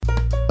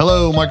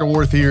Hello, Michael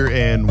Worth here,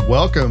 and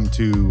welcome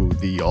to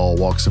the All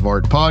Walks of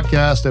Art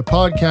podcast, a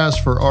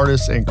podcast for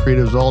artists and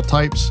creatives of all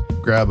types.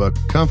 Grab a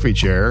comfy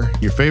chair,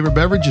 your favorite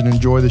beverage, and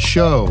enjoy the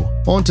show.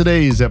 On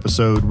today's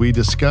episode, we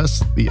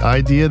discuss the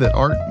idea that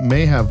art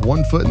may have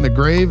one foot in the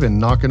grave and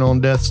knocking on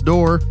death's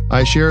door.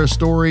 I share a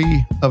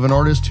story of an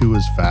artist who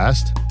was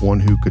fast, one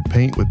who could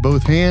paint with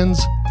both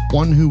hands,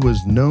 one who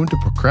was known to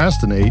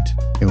procrastinate,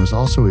 and was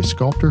also a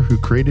sculptor who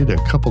created a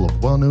couple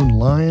of well-known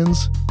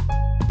lions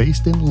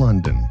based in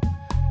London.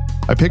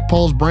 I picked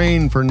Paul's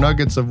brain for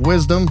nuggets of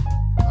wisdom.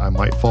 I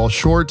might fall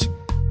short,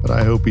 but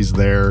I hope he's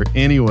there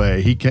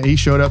anyway. He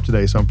showed up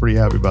today, so I'm pretty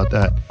happy about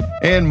that.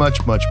 And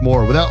much, much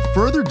more. Without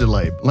further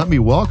delay, let me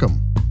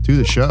welcome to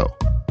the show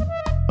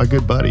my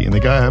good buddy and the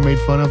guy I made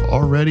fun of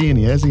already, and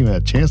he hasn't even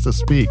had a chance to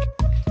speak,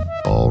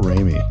 Paul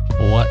Ramey.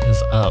 What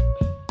is up?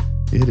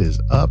 It is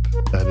up.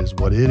 That is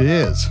what it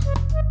is.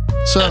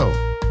 So,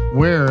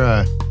 where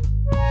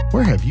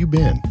have you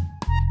been?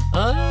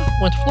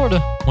 Went to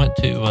Florida. Went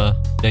to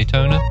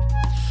Daytona.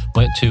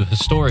 Went to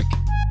historic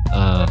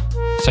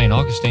St.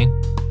 Augustine,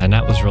 and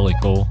that was really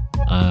cool.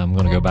 I'm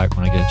going to go back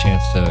when I get a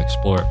chance to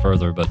explore it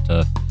further, but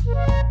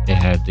it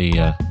had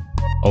the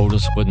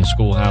oldest wooden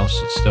schoolhouse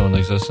that's still in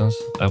existence.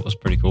 That was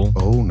pretty cool.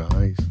 Oh,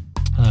 nice.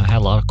 Had a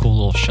lot of cool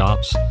little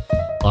shops,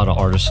 a lot of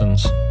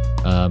artisans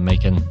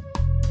making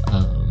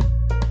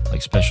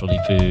like specialty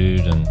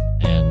food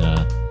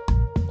and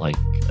like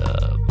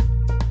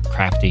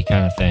crafty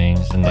kind of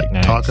things and like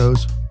knickknacks.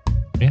 Tacos?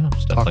 Yeah,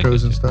 stuff tacos like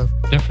that. And stuff?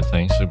 Different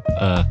things.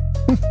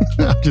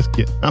 I'm just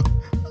kidding.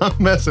 I'm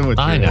messing with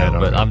you. I know,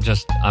 but I'm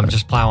just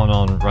plowing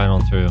on right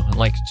on through. And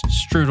like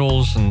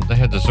strudels, and they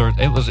had dessert.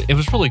 It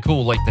was really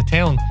cool. Like the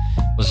town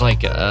was like,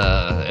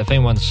 if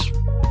anyone's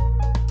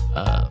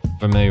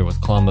familiar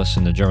with Columbus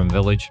and the German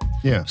Village,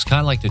 yeah, it's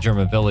kind of like the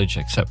German Village,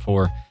 except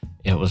for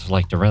it was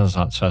like the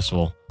Renaissance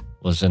Festival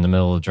was in the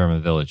middle of the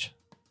German Village,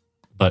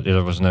 but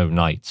there was no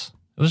nights.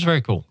 It was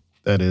very cool.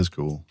 That is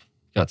cool.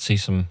 Got to see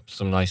some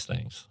nice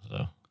things.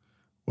 So,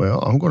 well,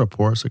 I'm going to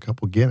pour us a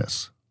couple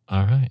Guinness.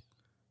 all right,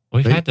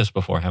 we've had this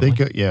before, haven't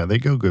we? They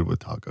go good with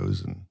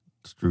tacos and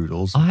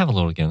strudels. I'll have a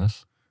little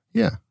Guinness.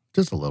 Yeah,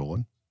 just a little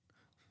one.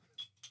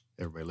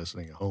 Everybody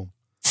listening at home.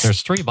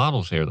 There's 3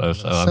 bottles here, though.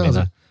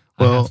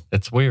 So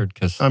it's weird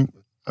because I'm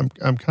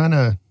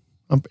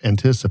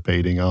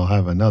anticipating I'll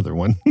have another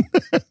one.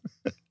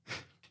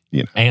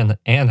 You know,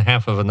 and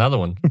half of another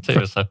one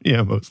too. So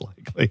yeah, most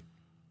likely.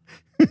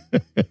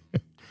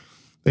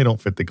 They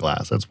don't fit the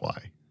glass. That's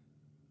why.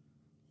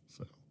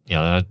 So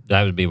yeah,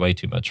 that would be way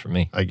too much for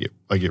me. I get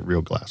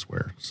real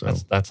glassware. So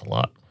that's a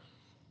lot.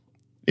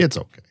 It's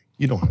okay.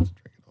 You don't have to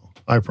drink it all.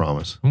 I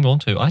promise. I'm going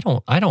to.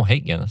 I don't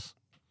hate Guinness.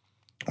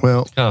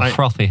 Well, It's got a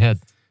frothy head.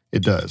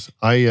 It does.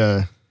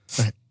 Oh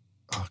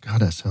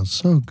God, that sounds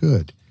so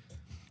good.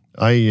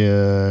 I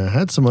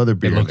had some other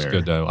beer. It looks there.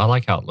 good though. I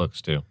like how it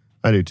looks too.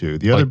 I do too.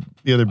 The other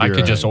beer. I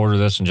could just order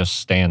this and just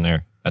stand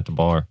there at the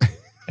bar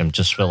and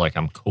just feel like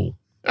I'm cool.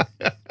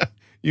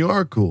 You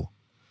are cool.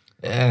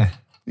 Yeah,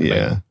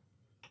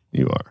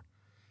 you are.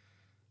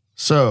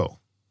 So,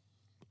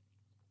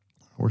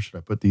 where should I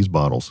put these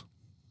bottles?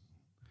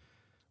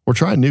 We're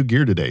trying new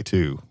gear today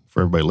too.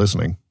 For everybody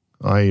listening,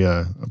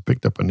 I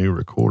picked up a new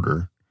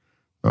recorder.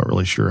 Not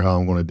really sure how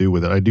I'm going to do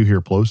with it. I do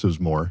hear plosives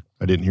more.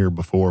 I didn't hear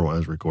before when I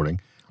was recording.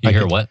 You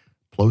hear what?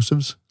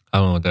 Plosives? I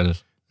don't know what that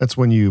is. That's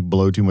when you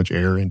blow too much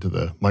air into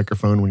the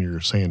microphone when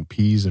you're saying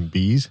P's and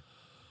B's.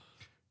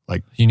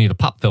 Like You need a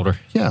pop filter.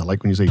 yeah,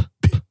 like when you say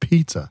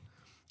pizza,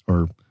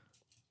 or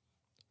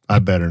I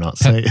better not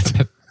say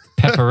it.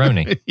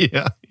 Pepperoni.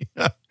 yeah.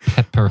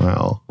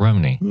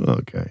 Pepperoni. Well,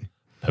 okay.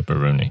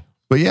 Pepperoni.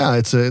 But yeah,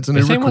 it's a new recorder.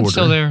 Is anyone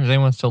still there? Is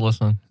anyone still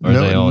listening? Or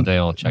they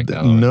all checked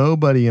out?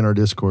 Nobody in our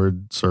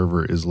Discord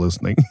server is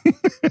listening.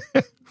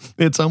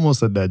 It's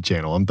almost a dead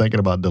channel. I'm thinking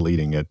about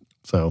deleting it,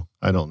 so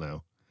I don't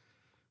know.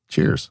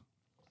 Cheers.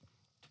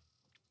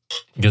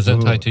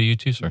 Gesundheit to you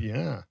too, sir.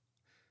 Yeah.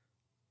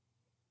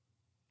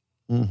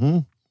 Mm-hmm.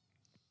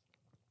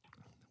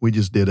 We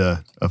just did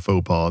a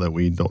faux pas that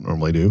we don't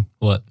normally do.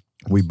 What?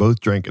 We both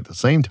drank at the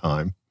same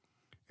time,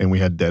 and we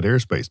had dead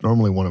airspace.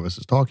 Normally, one of us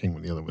is talking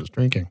when the other one is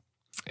drinking.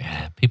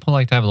 Yeah, people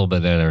like to have a little bit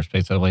of that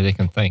airspace. That way they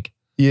can think.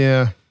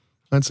 Yeah.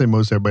 I'd say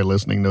most everybody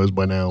listening knows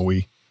by now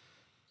we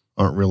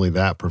aren't really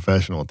that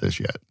professional at this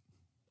yet.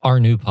 Our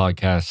new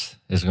podcast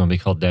is going to be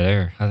called Dead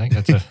Air. I think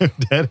that's a...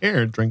 Dead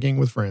Air, drinking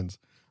with friends.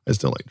 I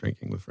still like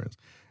drinking with friends.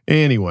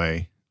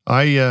 Anyway,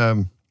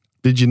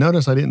 did you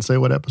notice I didn't say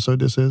what episode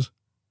this is?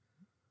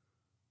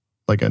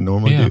 Like I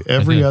normally do.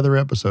 Every other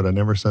episode, I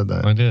never said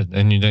that. I did.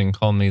 And you didn't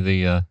call me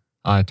the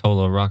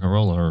Ayatollah rock and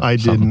roller or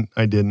something.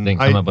 I didn't. Didn't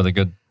come up with a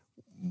good...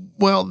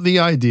 Well, the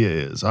idea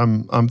is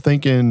I'm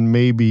thinking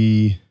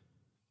maybe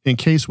in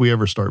case we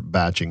ever start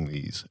batching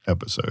these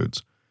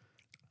episodes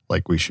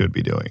like we should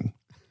be doing,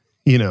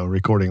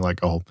 recording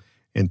like a whole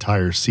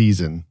entire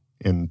season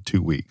in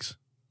 2 weeks.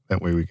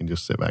 That way we can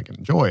just sit back and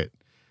enjoy it.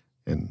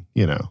 And,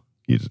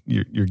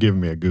 you're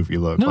giving me a goofy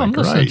look. No, like, I'm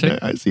listening to you.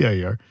 I see how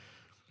you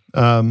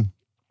are.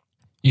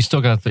 You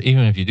still got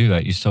even if you do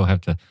that, you still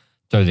have to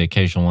throw the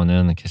occasional one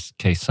in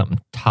case something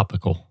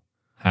topical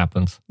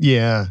happens.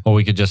 Yeah. Or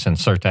we could just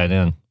insert that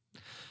in.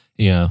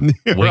 We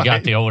Right.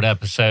 got the old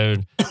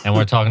episode and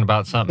we're talking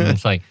about something.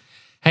 It's like,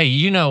 hey,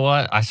 you know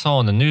what I saw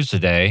on the news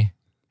today?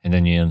 And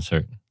then you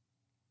insert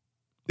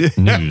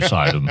news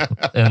item.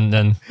 And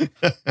then,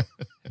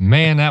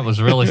 man, that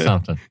was really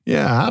something.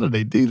 Yeah. How did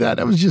they do that?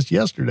 That was just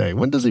yesterday.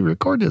 When does he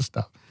record this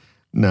stuff?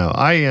 No,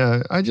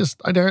 I got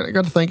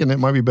to thinking it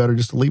might be better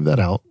just to leave that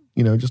out,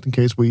 just in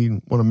case we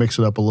want to mix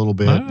it up a little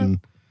bit and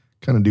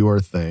kind of do our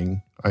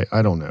thing.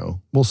 I don't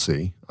know. We'll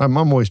see. I'm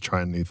always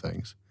trying new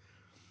things.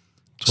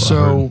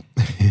 So,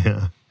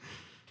 yeah.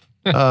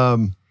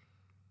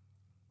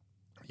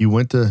 You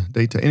went to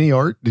Daytona. Any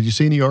art? Did you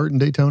see any art in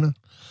Daytona?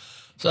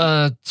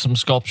 Some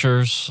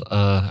sculptures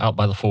out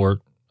by the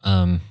fort.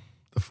 The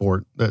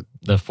fort.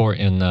 The fort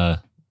in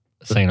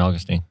St.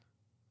 Augustine.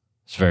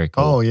 It's very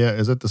cool. Oh, yeah.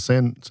 Is it the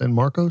San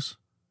Marcos?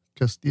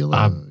 Castillo?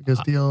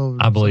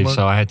 I believe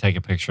so. I had to take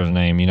a picture of the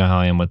name. You know how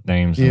I am with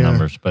names and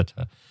numbers, but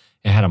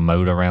it had a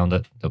moat around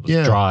it that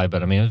was dry,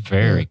 but I mean, it was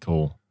very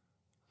cool.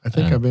 I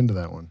think I've been to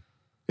that one.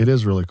 It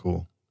is really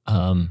cool.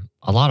 A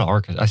lot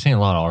of I've seen a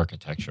lot of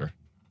architecture.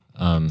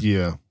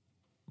 Yeah.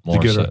 More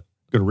Did you so.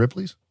 go to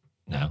Ripley's?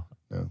 No.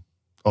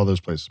 All those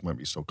places might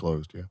be still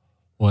closed, yeah.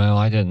 Well,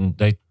 I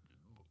didn't.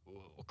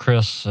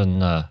 Chris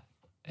and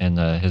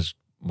his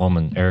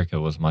woman, Erica,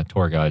 was my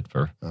tour guide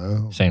for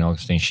St.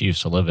 Augustine. She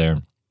used to live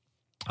there.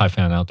 I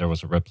found out there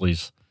was a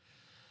Ripley's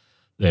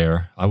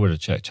there. I would have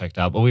checked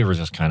out, but we were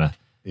just kind of...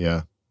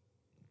 Yeah.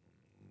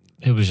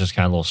 It was just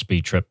kind of a little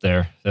speed trip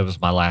there. That was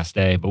my last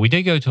day. But we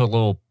did go to a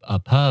little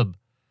pub.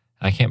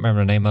 I can't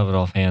remember the name of it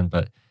offhand,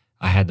 but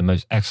I had the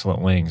most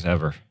excellent wings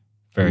ever.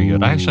 Very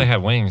good. I actually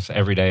had wings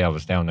every day I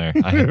was down there.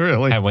 I had,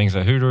 Really? had wings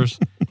at Hooters.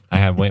 I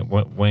had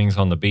wings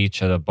on the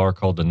beach at a bar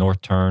called the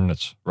North Turn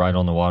that's right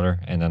on the water.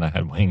 And then I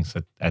had wings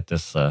at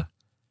this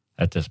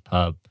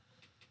pub.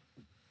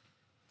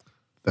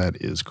 That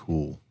is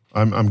cool.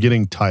 I'm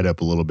getting tied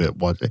up a little bit.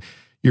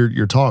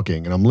 You're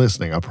talking and I'm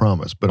listening, I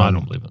promise. But I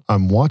don't believe it.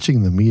 I'm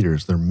watching the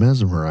meters. They're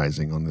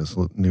mesmerizing on this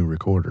new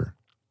recorder.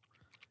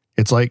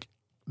 It's like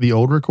the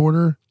old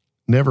recorder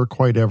never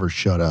quite ever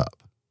shut up.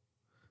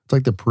 It's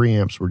like the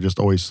preamps were just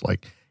always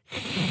like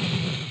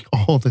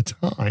all the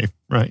time,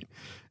 right?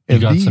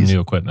 And you got some new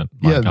equipment,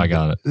 Mike. I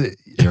got it.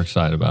 You're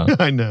excited about it.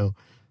 I know.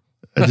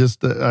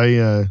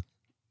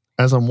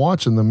 As I'm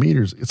watching the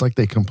meters, it's like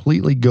they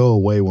completely go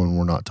away when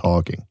we're not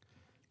talking.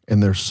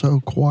 And they're so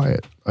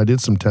quiet. I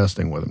did some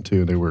testing with them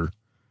too. They were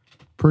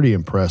pretty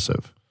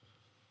impressive.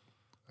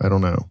 I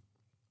don't know.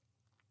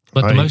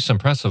 But the most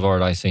impressive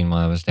art I seen when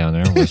I was down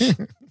there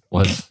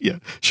was yeah.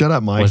 Shut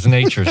up, Mike. Was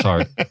nature's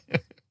art.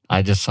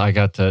 I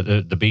got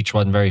the beach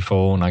wasn't very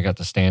full, and I got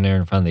to stand there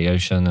in front of the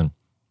ocean and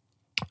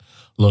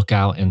look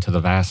out into the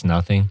vast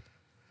nothing,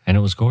 and it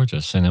was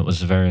gorgeous, and it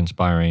was very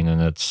inspiring,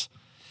 and it's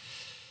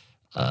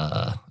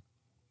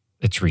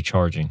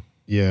recharging.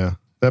 Yeah.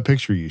 That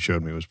picture you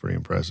showed me was pretty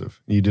impressive.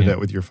 You did that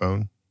with your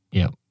phone?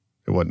 Yep.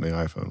 It wasn't the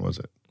iPhone, was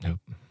it? Nope.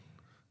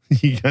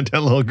 You got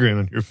that little grin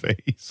on your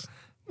face.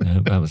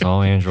 Nope, that was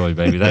all Android,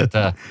 baby. That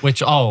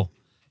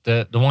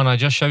the one I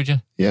just showed you?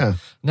 Yeah.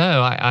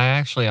 No,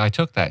 I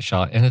took that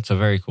shot, and it's a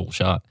very cool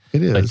shot.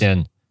 It is. But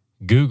then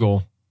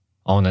Google,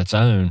 on its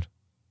own,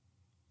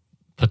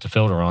 put the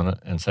filter on it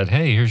and said,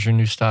 hey, here's your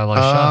new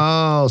stylized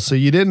shot. Oh, so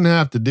you didn't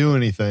have to do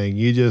anything.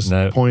 You just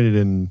pointed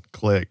and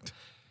clicked.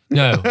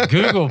 No,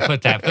 Google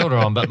put that filter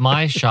on, but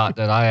my shot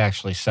that I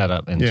actually set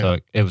up and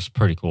took, it was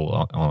pretty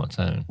cool on its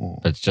own.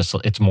 But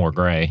it's more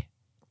gray.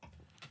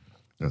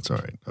 That's all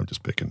right. I'm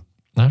just picking.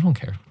 I don't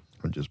care.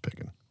 I'm just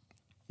picking.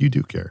 You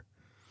do care.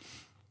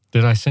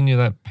 Did I send you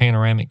that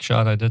panoramic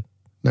shot I did?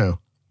 No.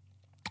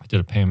 I did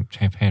a pan,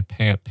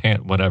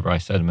 whatever I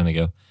said a minute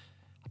ago.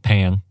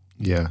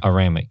 Yeah.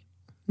 Panoramic.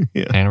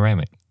 Yeah.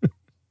 Panoramic.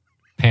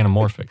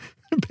 Panamorphic.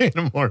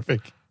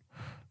 Panamorphic.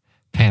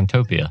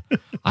 Pantopia.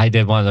 I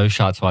did one of those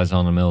shots while I was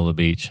on the middle of the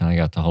beach, and I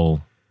got the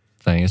whole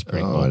thing. It's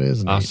pretty cool. It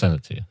is neat. I'll send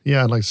it to you.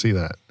 Yeah, I'd like to see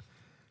that.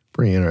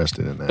 Pretty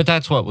interested in that. But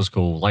that's what was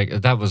cool. Like,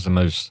 that was the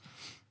most,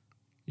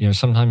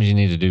 sometimes you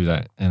need to do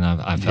that. And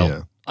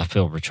I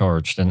feel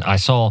recharged. And I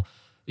saw,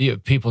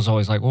 people's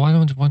always like, well, why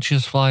don't you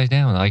just fly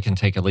down? I can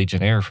take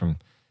Allegiant Air from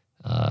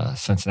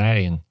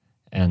Cincinnati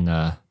and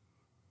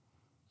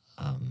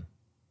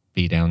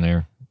be down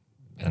there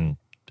in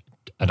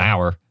an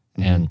hour.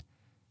 Mm-hmm. And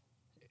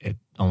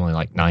only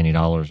like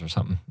 $90 or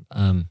something.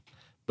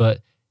 But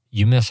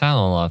you miss out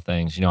on a lot of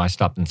things. I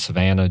stopped in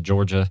Savannah,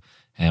 Georgia,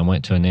 and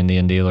went to an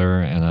Indian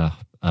dealer and a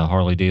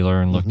Harley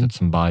dealer and looked at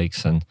some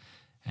bikes and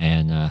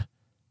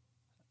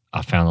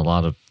I found a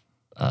lot of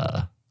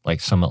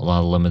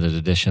limited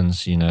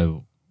editions.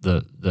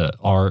 The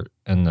art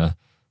and the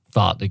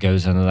thought that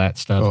goes into that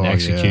stuff and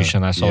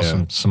execution. Yeah. I saw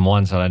some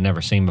ones that I'd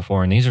never seen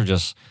before, and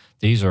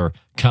these are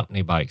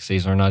company bikes.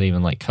 These are not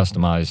even like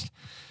customized.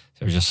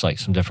 They're just like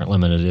some different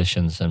limited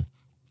editions. And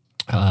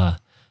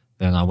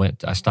then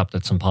I stopped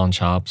at some pawn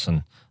shops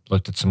and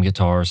looked at some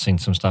guitars, seen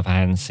some stuff I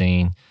hadn't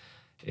seen.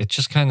 It's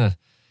just kind of,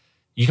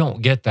 you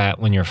don't get that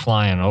when you're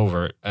flying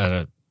over it at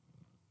a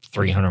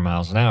 300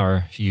 miles an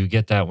hour. You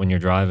get that when you're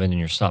driving and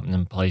you're stopping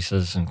in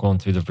places and going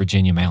through the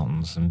Virginia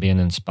mountains and being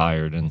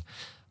inspired. And,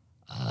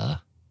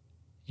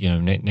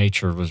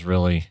 nature was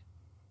really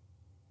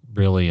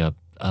a,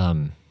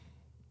 I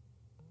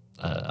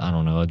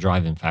don't know, a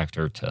driving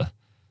factor to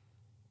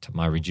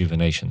my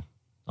rejuvenation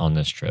on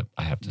this trip,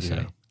 I have to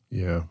say.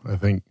 Yeah. I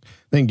think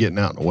getting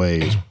out in the way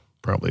is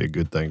probably a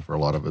good thing for a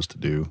lot of us to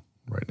do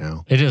right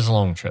now. It is a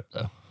long trip,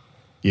 though.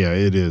 Yeah,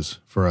 it is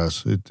for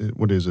us.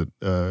 What is it?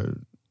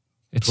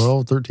 It's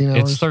 12, 13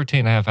 hours? It's 13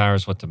 and a half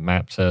hours, what the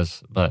map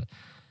says, but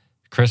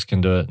Chris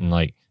can do it in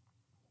like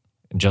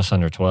just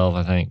under 12,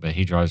 I think, but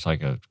he drives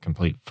like a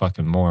complete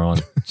fucking moron.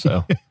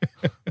 So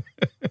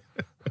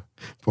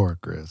poor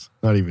Chris.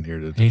 Not even here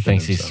to he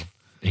thinks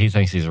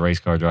he's a race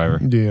car driver.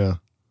 Yeah.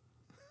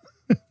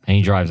 And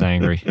he drives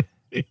angry.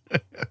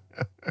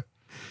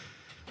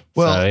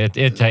 Well, so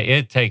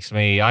it takes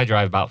me, I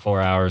drive about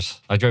 4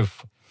 hours. I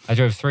drove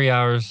 3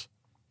 hours.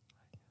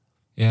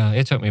 Yeah,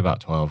 it took me about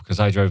 12 because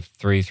I drove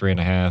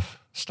 3.5,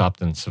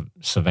 stopped in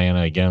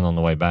Savannah again on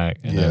the way back,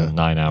 and then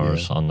 9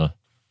 hours on the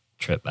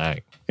trip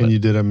back. And you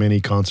did a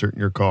mini concert in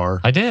your car.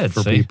 I did.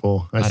 For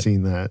people. I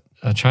seen that.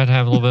 I tried to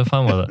have a little bit of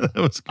fun with it.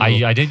 That was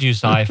cool. I did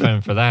use the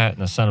iPhone for that,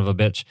 and the son of a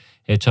bitch,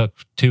 it took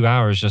 2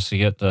 hours just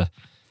to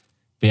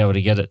be able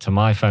to get it to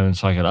my phone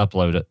so I could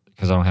upload it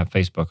because I don't have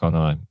Facebook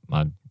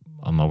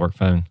on my work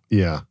phone.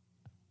 Yeah.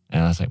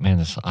 And I was like,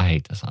 man, I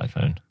hate this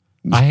iPhone.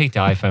 I hate the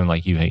iPhone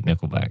like you hate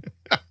Nickelback.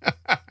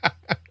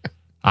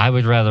 I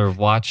would rather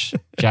watch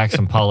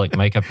Jackson Pollock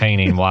make a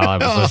painting while I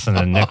was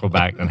listening to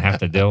Nickelback than have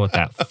to deal with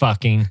that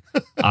fucking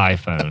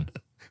iPhone.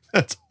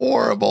 That's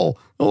horrible.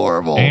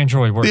 Horrible.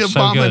 Android works so good.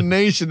 The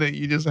abomination that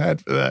you just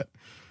had for that.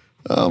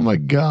 Oh my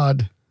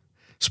God.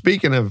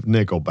 Speaking of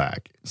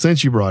Nickelback,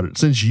 since you brought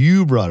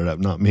it up,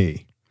 not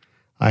me,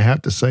 I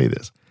have to say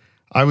this.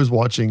 I was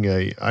watching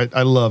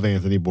I love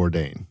Anthony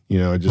Bourdain.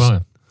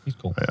 He's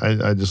cool.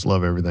 I just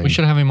love everything. We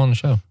should have him on the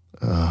show.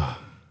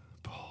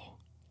 Paul.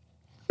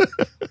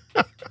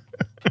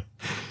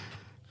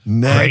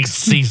 Next. Great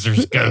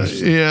Caesar's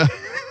ghost. Yeah.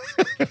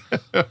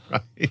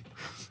 Right.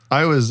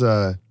 I was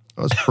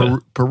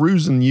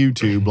perusing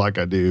YouTube like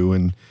I do,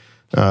 and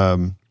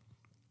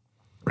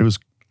it was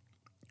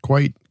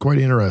quite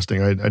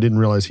interesting. I didn't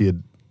realize he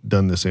had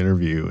done this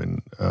interview,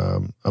 and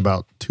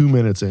about 2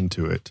 minutes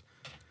into it,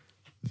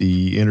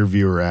 the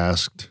interviewer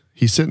asked,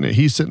 he's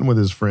sitting with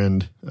his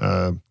friend,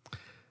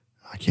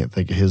 I can't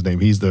think of his name.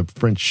 He's the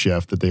French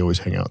chef that they always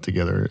hang out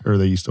together, or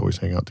they used to always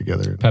hang out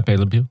together. Pepe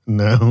Le Pew?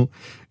 No.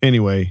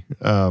 Anyway,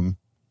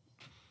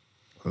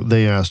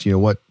 they asked,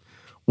 what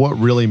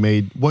really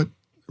made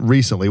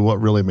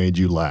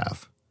you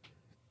laugh?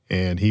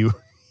 And he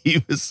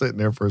was sitting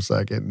there for a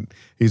second. And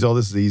he's,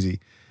 this is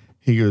easy.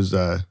 He goes,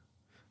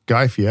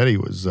 Guy Fieri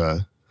was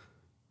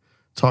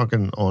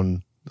talking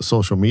on the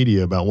social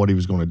media about what he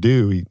was going to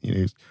do.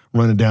 He's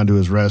running down to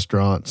his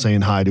restaurant,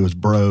 saying hi to his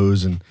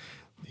bros, and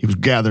he was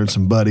gathering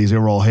some buddies. They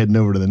were all heading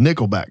over to the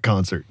Nickelback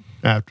concert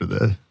after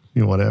the,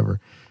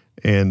 whatever.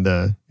 And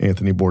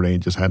Anthony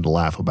Bourdain just had to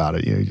laugh about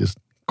it. Just,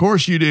 of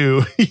course you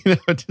do,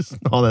 just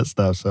all that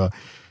stuff. So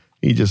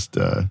he just,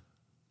 I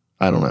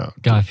don't know.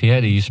 Guy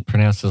Fieri, you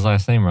pronounced his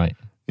last name right.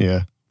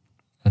 Yeah.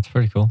 That's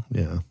pretty cool.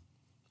 Yeah.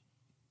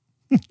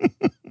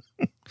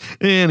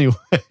 Anyway.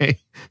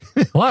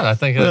 What? I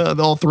think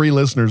all three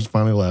listeners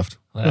finally left.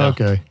 Wow.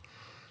 Okay.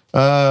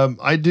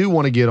 I do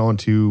want to get on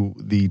to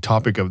the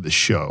topic of the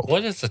show.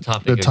 What is the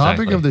topic? The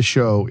topic of the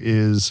show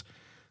is,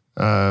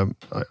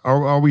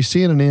 are we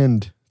seeing an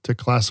end to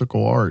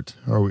classical art?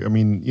 Are we? I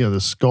mean,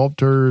 the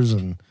sculptors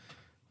and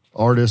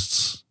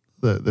artists,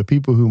 the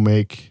people who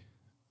make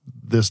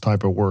this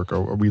type of work,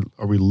 are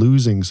we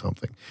losing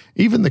something?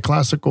 Even the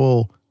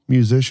classical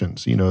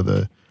musicians,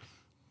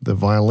 the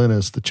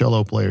violinists, the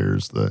cello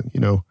players,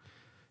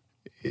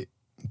 it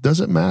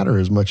doesn't matter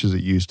as much as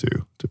it used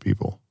to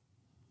people.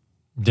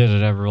 Did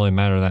it ever really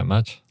matter that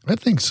much? I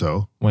think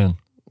so. When?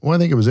 Well, I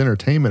think it was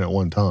entertainment at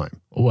one time.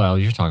 Well,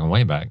 you're talking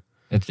way back.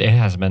 It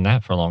hasn't been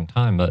that for a long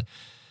time, but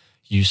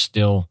I'm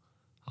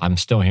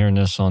still hearing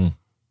this when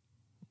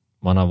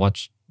I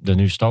watch the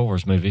new Star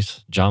Wars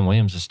movies. John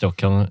Williams is still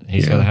killing it.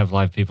 He's going to have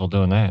live people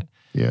doing that.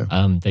 Yeah.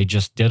 They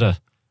just did a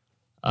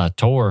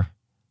tour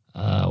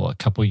a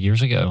couple of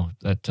years ago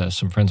that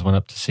some friends went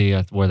up to see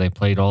where they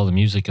played all the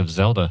music of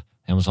Zelda,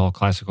 and it was all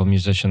classical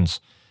musicians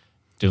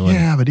doing.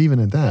 Yeah, but even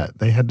at that,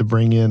 they had to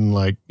bring in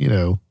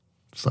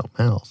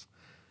something else.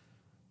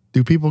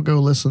 Do people go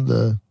listen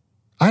to?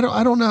 I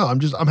don't know.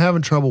 I'm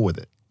having trouble with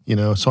it.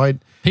 So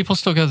people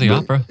still go to the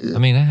opera. I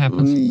mean, it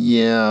happens.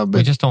 Yeah, but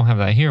we just don't have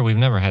that here. We've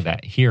never had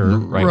that here,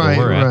 right where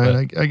we're at.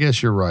 Right. I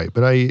guess you're right.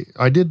 But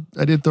I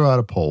did throw out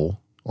a poll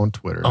on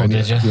Twitter. Oh,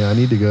 did you? Yeah, I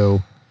need to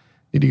go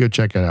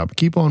check it out. But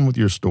keep on with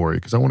your story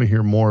because I want to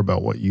hear more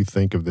about what you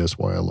think of this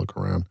while I look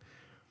around.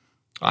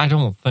 I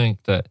don't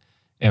think that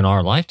in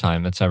our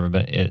lifetime it's ever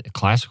been.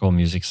 Classical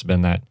music's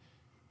been that.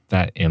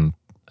 I don't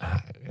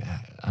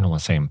want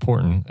to say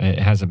important. It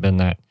hasn't been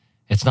that.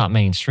 It's not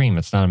mainstream.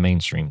 It's not a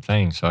mainstream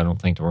thing. So I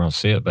don't think that we're going to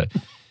see it. But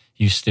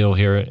you still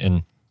hear it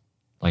in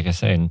like I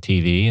say, in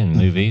TV and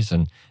movies,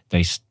 and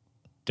there's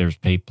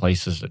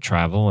places that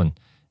travel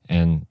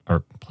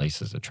or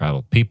places that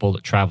travel, people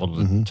that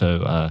travel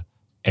to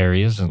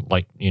areas, and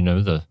like,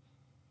 the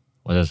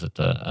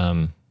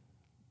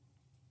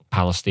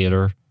Palace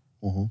Theater,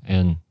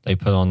 and they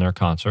put on their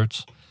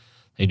concerts.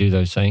 They do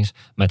those things.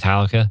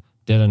 Metallica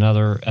did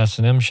another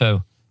S&M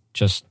show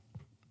just,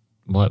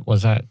 what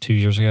was that, 2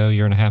 years ago,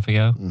 year and a half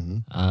ago?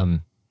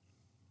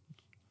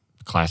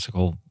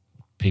 Classical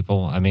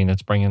people. I mean,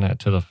 it's bringing that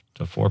to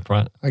the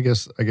forefront. I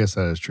guess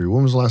that is true.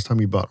 When was the last time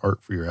you bought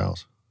art for your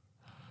house?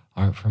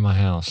 Art for my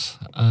house.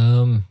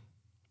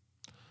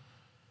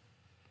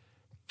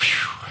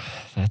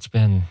 That's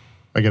been...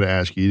 I got to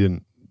ask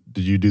you,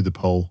 did you do the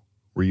poll?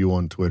 Were you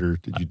on Twitter?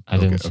 Did you? I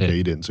didn't see it. Okay,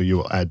 you didn't. So you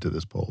will add to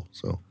this poll.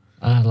 So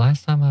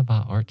last time I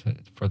bought art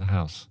for the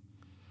house.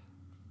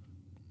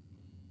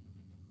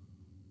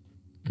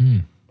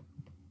 Been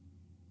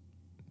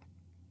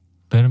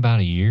about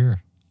a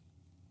year.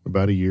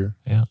 About a year?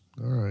 Yeah.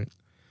 All right.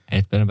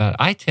 It's been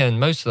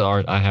most of the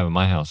art I have in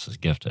my house is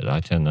gifted. I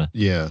tend to.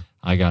 Yeah.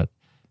 I got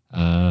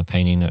a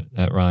painting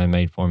that Ryan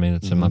made for me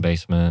that's in my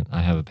basement.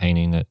 I have a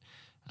painting that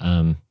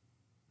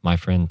my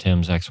friend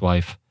Tim's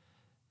ex-wife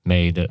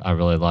made that I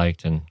really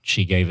liked, and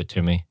she gave it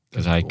to me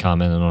because I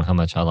commented on how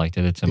much I liked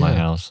it. It's in my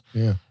house.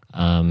 Yeah.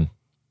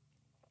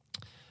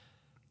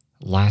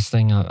 Last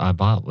thing I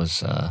bought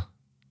was a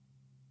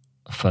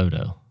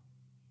photo.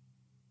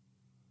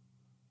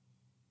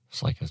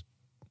 It's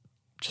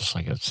just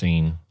like a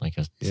scene, like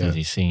a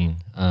city scene.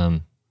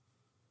 But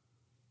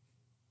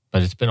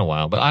it's been a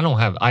while. But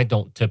I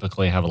don't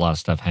typically have a lot of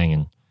stuff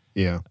hanging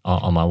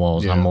on my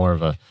walls. Yeah. I'm more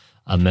of a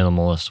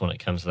minimalist when it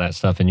comes to that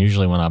stuff. And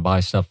usually when I buy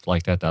stuff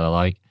like that I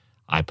like,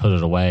 I put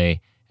it away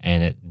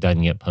and it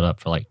doesn't get put up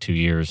for like 2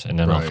 years, and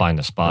then I'll find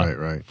a spot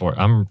for it.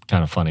 I'm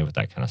kind of funny with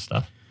that kind of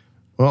stuff.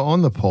 Well,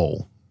 on the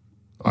poll,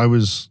 I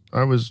was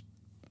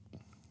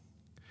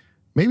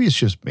maybe it's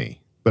just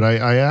me, but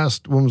I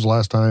asked, when was the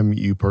last time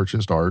you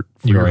purchased art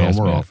for your home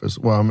or office?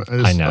 Well,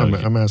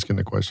 I'm asking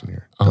the question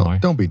here.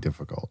 Don't be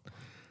difficult.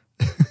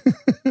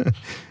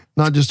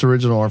 Not just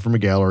original art from a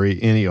gallery,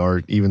 any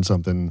art, even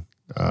something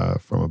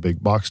from a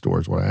big box store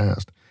is what I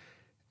asked.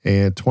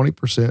 And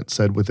 20%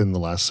 said within the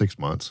last 6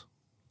 months.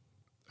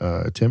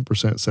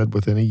 10% said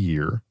within a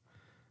year.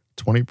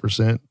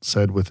 20%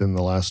 said within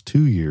the last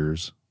 2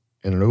 years.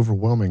 And an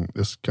overwhelming,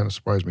 this kind of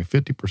surprised me,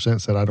 50%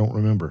 said I don't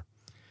remember.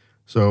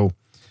 So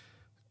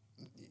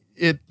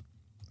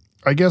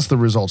I guess the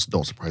results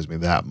don't surprise me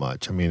that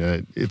much. I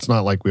mean, it's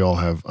not like we all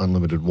have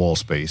unlimited wall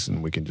space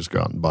and we can just go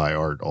out and buy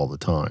art all the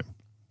time.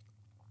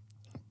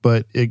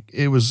 But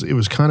it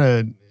was kind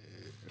of,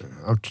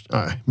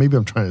 maybe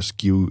I'm trying to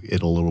skew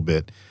it a little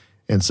bit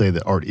and say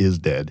that art is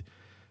dead.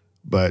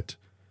 But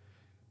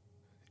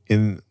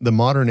in the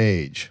modern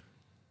age,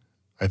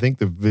 I think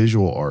the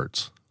visual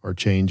arts are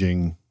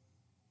changing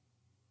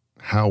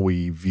how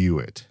we view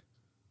it.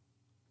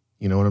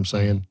 You know what I'm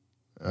saying?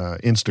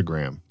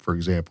 Instagram, for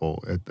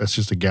example, that's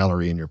just a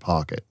gallery in your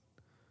pocket.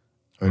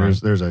 I mean,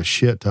 there's a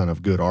shit ton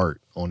of good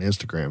art on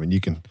Instagram, and you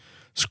can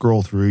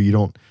scroll through. You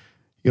don't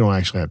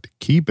actually have to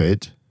keep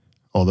it,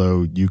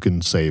 although you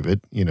can save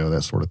it,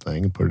 that sort of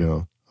thing, and put it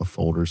in a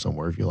folder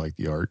somewhere if you like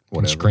the art,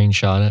 whatever.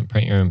 Screenshot it,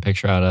 print your own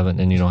picture out of it, and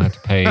then you don't have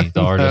to pay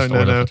the artist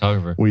or the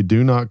photographer. We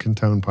do not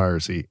condone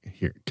piracy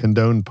here.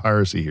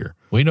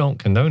 We don't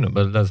condone it,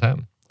 but it does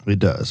happen. It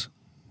does.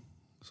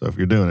 So if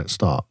you're doing it,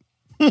 stop.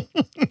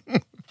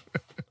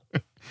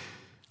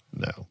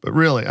 No, but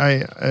really,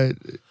 I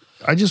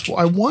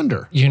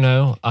wonder.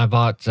 I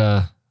bought.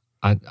 I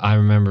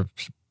remember.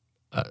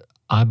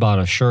 I bought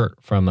a shirt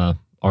from a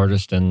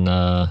artist in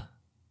Las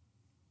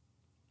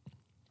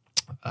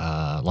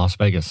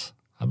Vegas.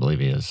 I believe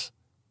he is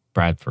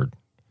Bradford.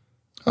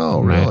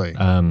 Oh, really?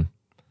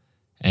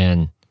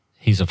 And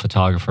he's a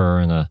photographer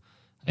and a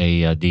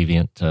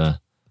deviant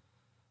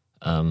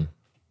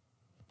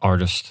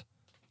artist,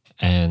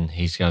 and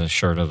he's got a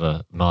shirt of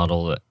a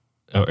model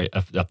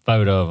a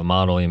photo of a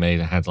model he made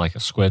that had like a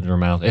squid in her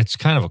mouth. It's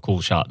kind of a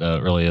cool shot, though.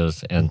 It really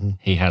is. And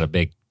he had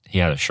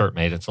a shirt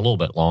made. It's a little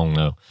bit long,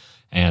 though.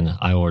 And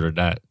I ordered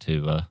that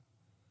to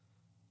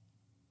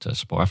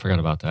support. I forgot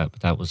about that,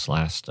 but that was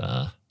last.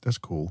 That's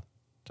cool.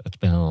 That's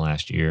been in the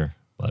last year,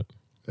 but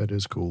that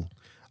is cool.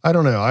 I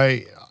don't know.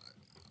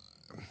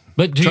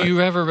 But do you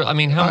ever? I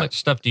mean, how much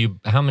stuff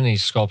how many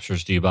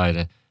sculptures do you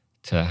buy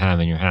to have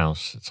in your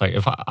house? It's like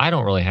if I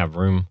don't really have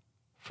room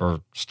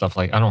for stuff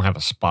like I don't have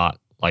a spot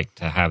like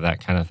to have that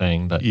kind of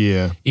thing. But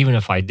even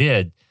if I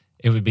did,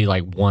 it would be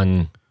like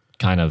one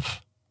kind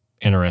of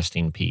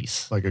interesting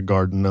piece, like a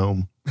garden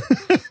gnome.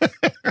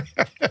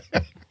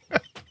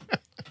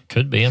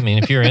 Could be. I mean,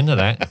 if you're into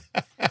that,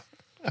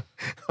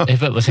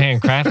 if it was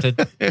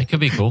handcrafted, it could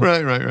be cool.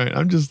 Right.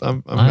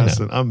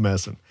 I'm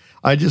messing.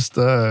 I just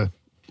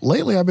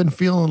lately I've been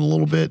feeling a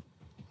little bit,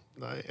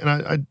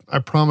 and I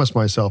promised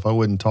myself I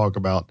wouldn't talk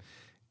about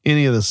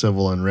any of the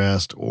civil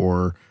unrest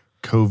or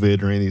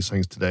COVID or any of these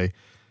things today.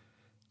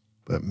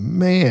 But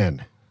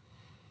man,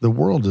 the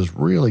world has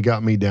really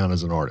got me down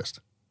as an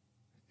artist.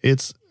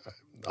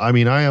 I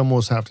mean, I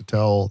almost have to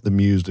tell the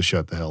muse to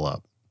shut the hell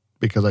up,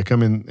 because I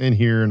come in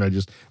here and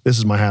this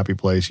is my happy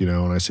place, you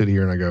know, and I sit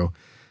here and I go,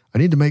 I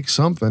need to make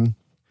something.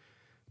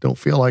 Don't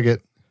feel like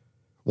it.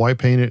 Why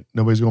paint it?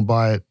 Nobody's going to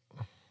buy it.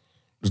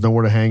 There's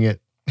nowhere to hang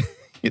it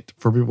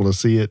for people to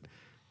see it.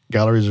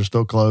 Galleries are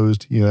still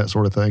closed, you know, that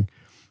sort of thing.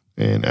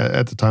 And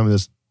at the time of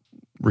this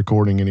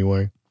recording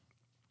anyway.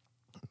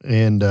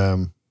 And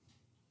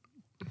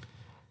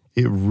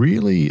it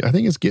really, I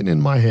think it's getting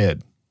in my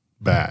head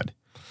bad.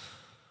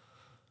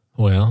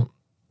 Well,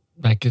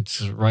 that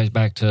gets right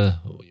back to,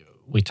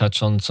 we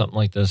touched on something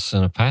like this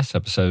in a past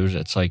episode.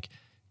 It's like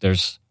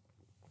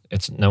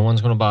no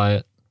one's going to buy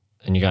it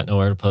and you got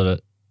nowhere to put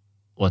it.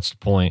 What's the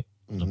point?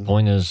 The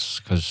point is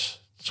because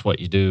it's what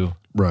you do,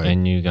 right?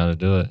 And you got to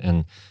do it.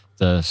 And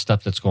the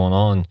stuff that's going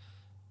on,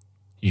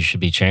 you should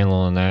be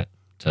channeling that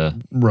to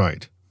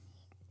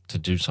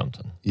do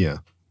something. Yeah.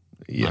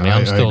 I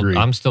mean,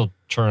 I'm still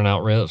churning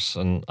out riffs,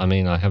 and I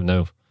mean, I have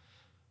nowhere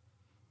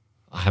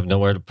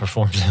to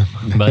perform them,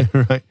 but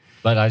right.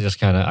 But I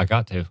just I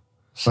got to.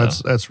 So.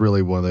 That's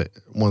really one of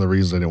the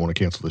reasons I didn't want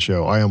to cancel the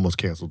show. I almost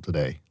canceled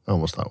today. I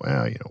almost thought,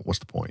 well, you know, what's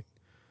the point?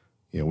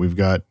 You know, we've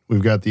got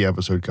the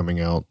episode coming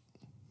out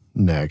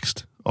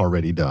next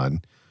already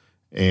done,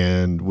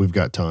 and we've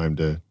got time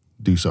to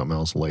do something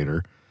else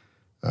later.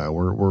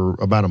 We're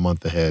about a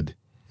month ahead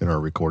in our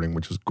recording,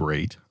 which is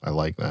great. I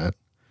like that.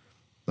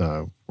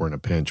 We're in a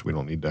pinch. We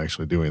don't need to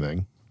actually do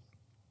anything.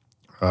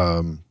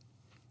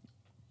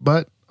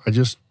 But I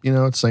just, you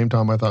know, at the same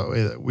time, I thought,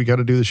 hey, we got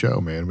to do the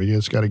show, man. We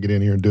just got to get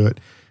in here and do it.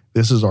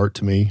 This is art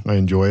to me. I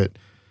enjoy it.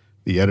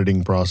 The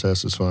editing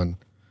process is fun,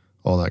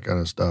 all that kind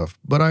of stuff.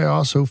 But I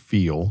also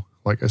feel,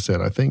 like I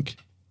said, I think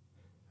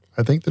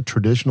the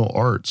traditional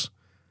arts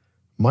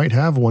might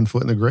have one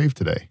foot in the grave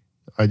today.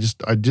 I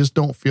just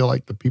don't feel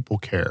like the people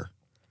care.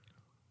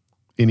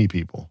 Any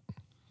people.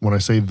 When I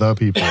say the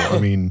people, I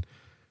mean,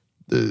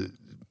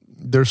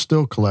 there's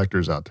still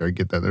collectors out there. I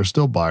get that. There's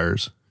still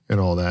buyers and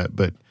all that.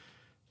 But,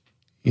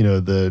 you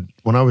know,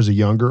 when I was a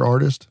younger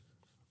artist,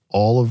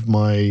 all of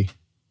my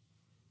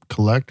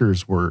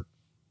collectors were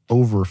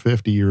over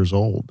 50 years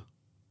old.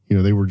 You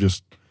know, they were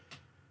just,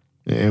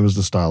 it was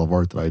the style of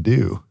art that I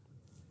do.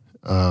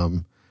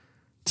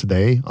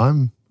 Today,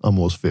 I'm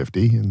almost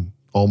 50 and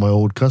all my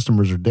old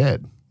customers are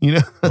dead, you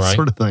know, that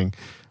sort of thing.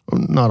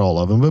 Not all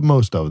of them, but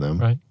most of them.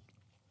 Right.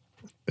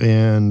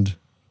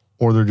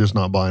 Or they're just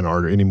not buying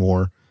art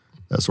anymore,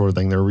 that sort of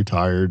thing. They're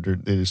retired. Or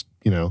they just,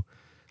 you know,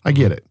 I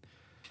get it.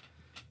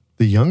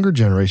 The younger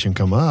generation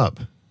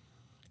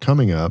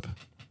coming up,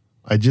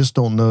 I just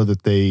don't know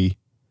that they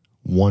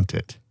want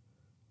it.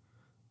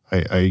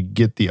 I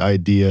get the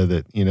idea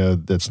that, you know,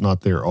 that's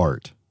not their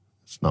art.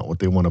 It's not what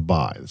they want to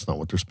buy. It's not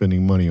what they're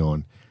spending money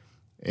on.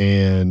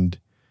 And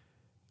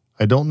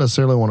I don't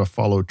necessarily want to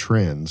follow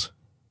trends,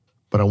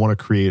 but I want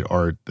to create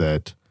art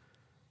that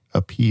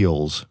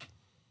appeals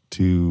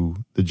to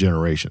the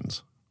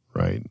generations,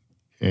 right?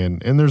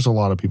 And there's a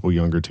lot of people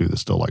younger too that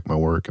still like my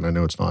work, and I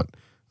know it's not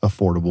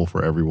affordable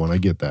for everyone. I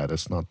get that.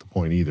 It's not the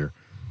point either.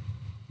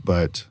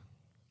 But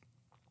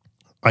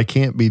I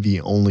can't be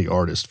the only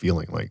artist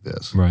feeling like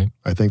this. Right.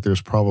 I think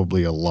there's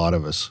probably a lot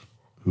of us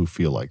who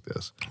feel like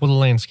this. Well, the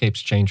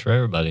landscape's changed for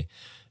everybody.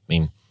 I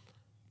mean,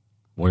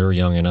 we're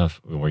old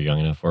enough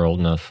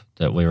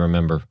that we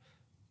remember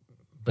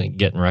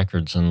getting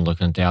records and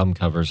looking at the album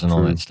covers and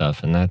all that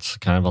stuff, and that's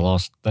kind of a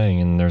lost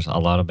thing. And there's a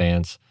lot of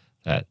bands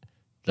that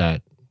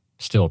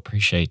still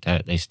appreciate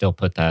that. They still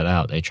put that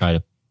out. They try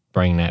to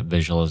bring that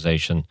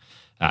visualization.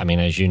 I mean,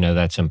 as you know,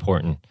 that's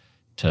important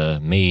to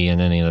me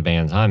and any of the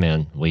bands I'm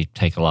in. We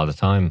take a lot of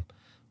time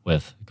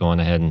with going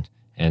ahead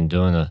and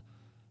doing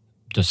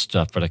just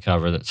stuff for the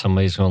cover that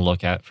somebody's going to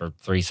look at for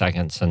 3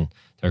 seconds, and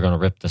they're going to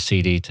rip the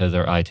CD to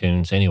their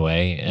iTunes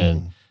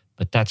anyway.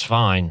 But that's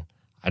fine.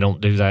 I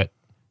don't do that.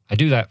 I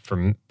do that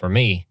for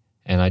me,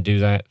 and I do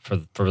that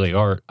for the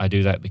art. I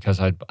do that because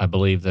I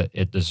believe that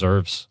it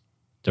deserves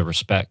the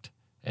respect,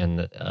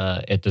 and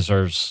it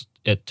deserves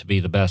it to be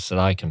the best that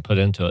I can put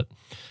into it.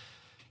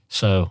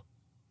 So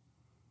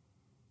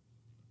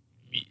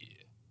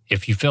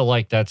if you feel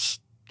like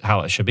that's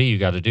how it should be, you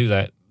got to do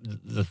that.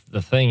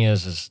 The thing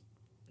is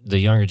the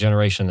younger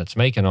generation that's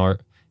making art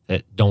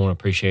that don't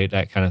appreciate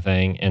that kind of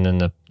thing, and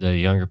then the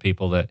younger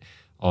people that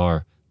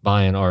are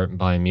buying art and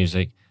buying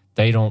music,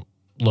 they don't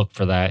look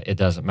for that. It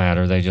doesn't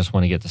matter. They just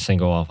want to get the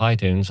single off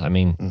iTunes. I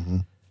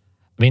mean,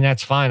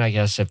 that's fine, I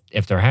guess,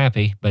 if they're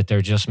happy, but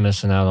they're just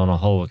missing out on a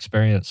whole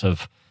experience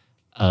of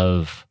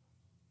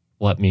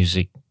what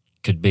music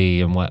could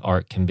be and what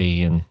art can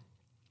be and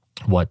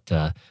what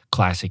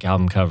classic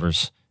album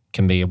covers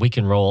can be. We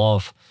can roll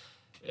off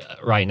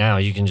right now.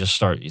 You can just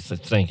start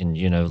thinking,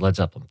 you know, Led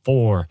Zeppelin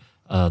 4,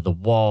 The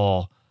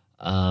Wall,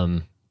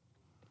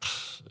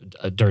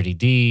 Dirty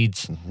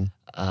Deeds.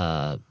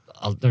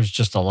 There's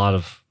just a lot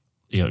of,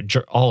 you know,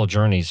 all of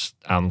Journey's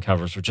album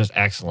covers were just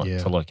excellent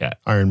to look at.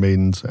 Iron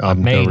Maiden's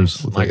album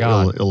covers with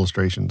the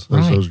illustrations.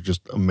 Those are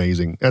just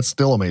amazing. That's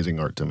still amazing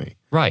art to me.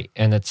 Right.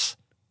 And it's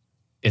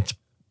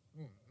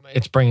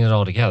bringing it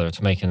all together.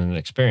 It's making an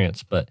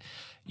experience. But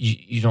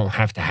you don't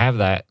have to have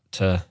that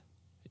to,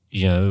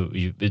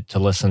 to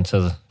listen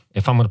to.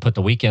 If I'm going to put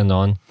The Weeknd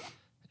on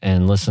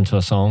and listen to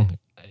a song,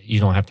 you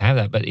don't have to have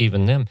that. But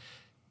even then,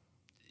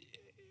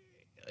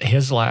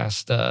 his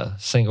last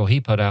single he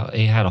put out,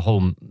 he had a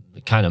whole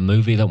kind of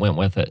movie that went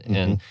with it,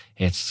 and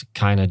it's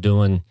kind of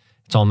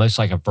it's almost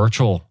like a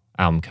virtual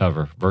album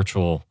cover,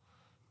 virtual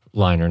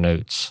liner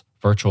notes,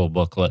 virtual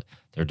booklet.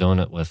 They're doing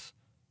it with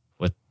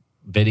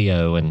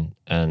video, and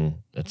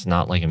it's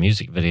not like a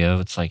music video.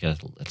 It's like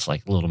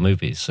little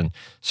movies, and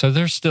so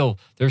there's still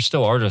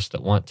artists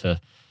that want to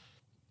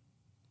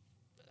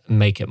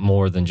make it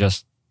more than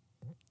just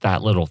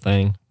that little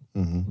thing,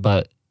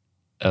 but.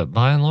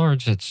 By and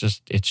large, it's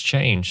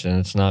changed, and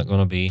it's not going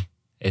to be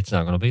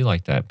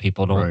like that.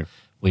 People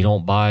we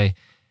don't buy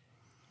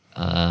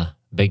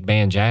big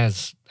band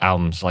jazz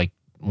albums like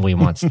we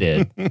once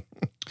did.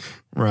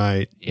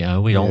 Right.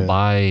 We don't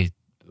buy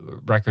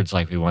records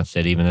like we once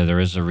did, even though there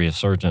is a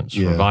resurgence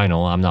for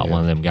vinyl. I'm not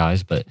one of them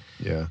guys, but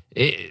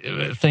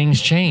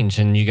things change,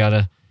 and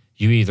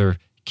you either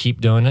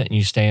keep doing it and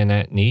you stay in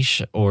that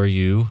niche, or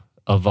you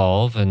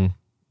evolve and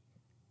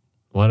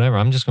whatever.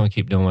 I'm just going to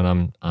keep doing what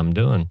I'm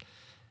doing.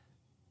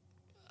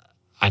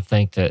 I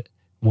think that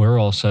we're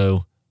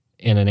also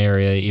in an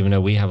area, even though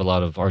we have a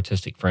lot of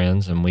artistic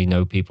friends and we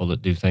know people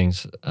that do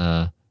things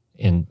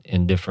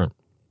in different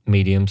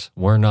mediums,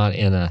 we're not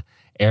in an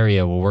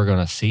area where we're going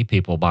to see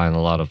people buying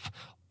a lot of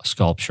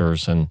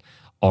sculptures and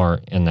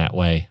art in that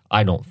way.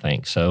 I don't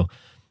think so.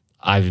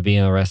 I'd be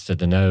interested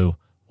to know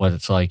what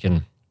it's like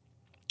in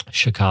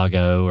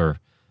Chicago or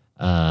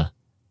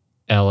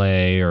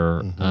LA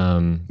or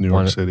New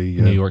York City.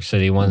 New York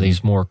City, one of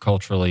these more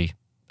culturally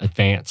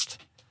advanced,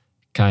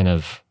 kind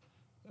of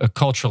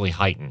culturally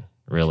heightened,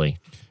 really,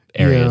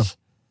 areas.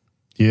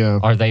 Yeah.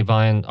 Are they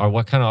buying, or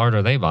what kind of art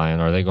are they buying?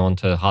 Are they going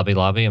to Hobby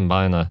Lobby and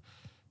buying a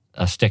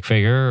stick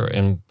figure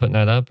and putting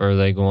that up? Or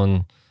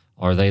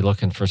are they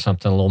looking for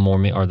something a little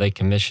more, are they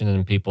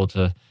commissioning people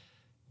to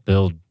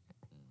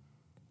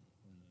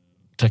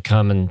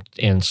come and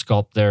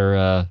sculpt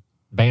their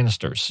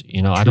banisters?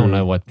 I don't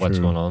know what's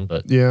going on,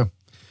 but. Yeah.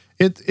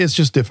 It's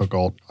just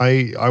difficult.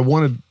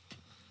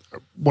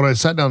 When I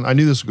sat down, I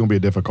knew this was going to be a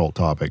difficult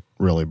topic,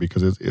 really,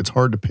 because it's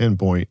hard to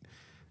pinpoint.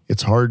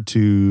 It's hard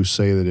to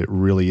say that it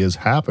really is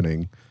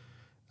happening.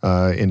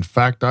 In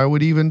fact, I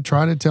would even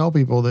try to tell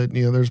people that,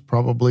 there's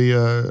probably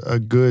a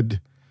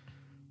good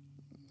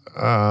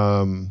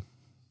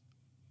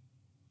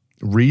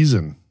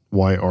reason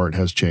why art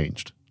has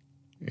changed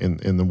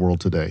in the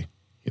world today.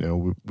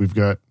 We've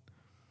got,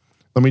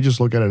 let me just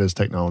look at it as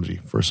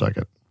technology for a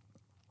second.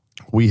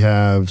 We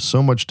have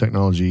so much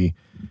technology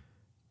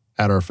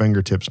at our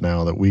fingertips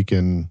now that we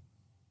can,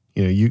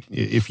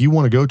 if you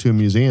want to go to a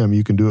museum,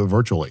 you can do it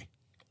virtually.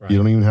 Right. You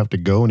don't even have to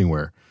go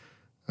anywhere.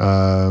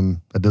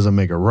 That doesn't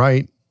make it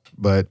right,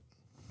 but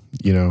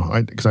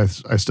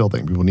because I still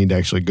think people need to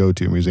actually go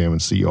to a museum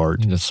and see art.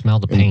 You need to smell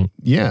the paint.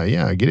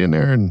 Yeah, get in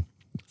there and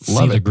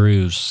love see the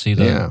grooves.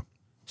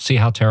 See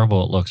how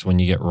terrible it looks when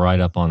you get right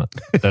up on it.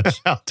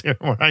 That's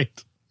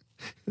right.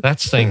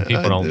 That's the thing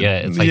people don't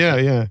get. It's like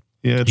yeah.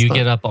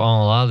 Get up on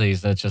a lot of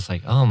these, and it's just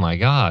like, oh my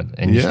God.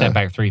 And you step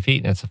back 3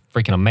 feet, and it's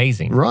freaking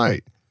amazing.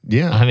 Right.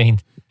 Yeah. I mean,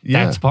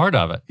 that's part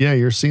of it. Yeah,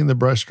 you're seeing the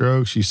brush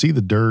strokes, you see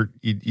the dirt,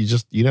 you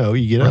just, you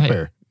get up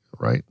there.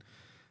 Right.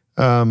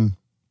 I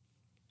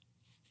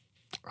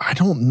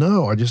don't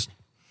know.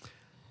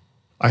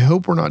 I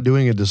hope we're not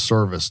doing a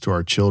disservice to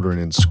our children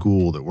in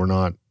school, that we're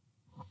not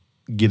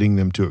getting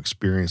them to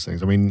experience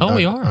things. I mean,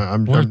 we are.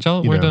 We're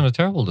doing a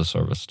terrible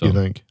disservice to them. You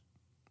them. think?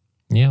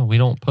 Yeah, we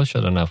don't push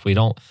it enough.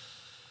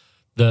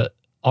 The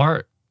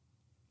art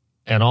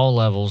at all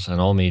levels and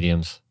all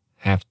mediums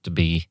have to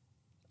be,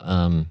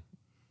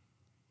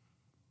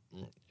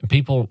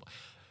 people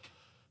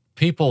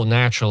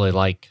naturally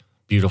like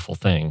beautiful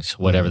things,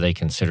 whatever they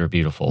consider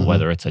beautiful,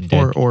 whether it's a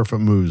dead, or if it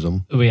moves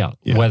them. Yeah,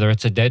 whether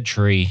it's a dead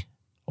tree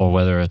or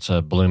whether it's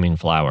a blooming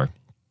flower,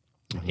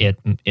 it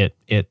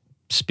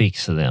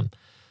speaks to them.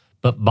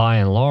 But by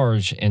and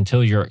large,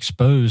 until you're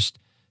exposed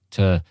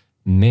to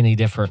many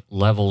different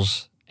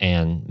levels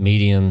and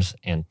mediums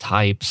and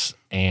types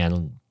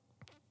and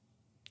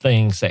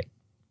things that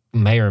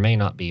may or may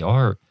not be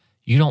art,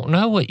 you don't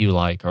know what you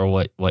like or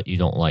what you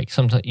don't like.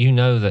 Sometimes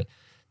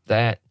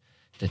that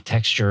the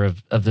texture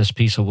of this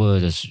piece of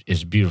wood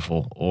is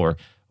beautiful, or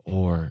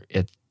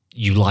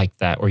you like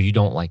that or you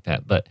don't like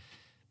that. But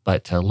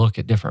to look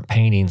at different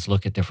paintings,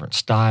 look at different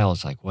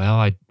styles, like,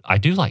 well, I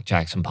do like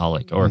Jackson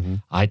Pollock, or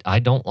I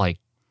don't like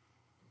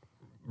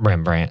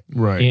Rembrandt.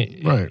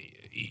 Right.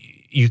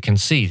 You can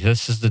see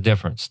this is the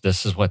difference.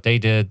 This is what they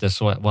did. This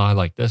is what, I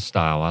like this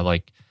style. I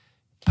like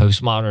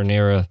postmodern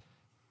era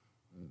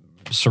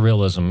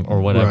surrealism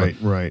or whatever.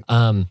 Right.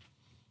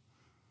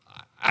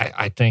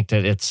 I think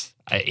that it's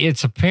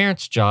a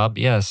parent's job,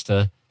 yes,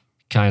 to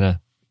kind of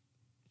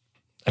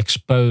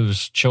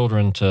expose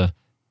children to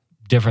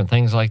different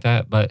things like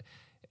that, but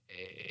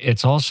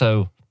it's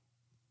also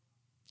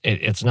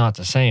it's not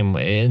the same,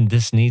 and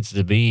this needs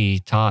to be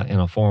taught in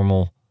a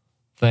formal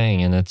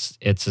thing, and it's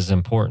as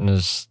important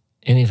as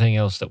anything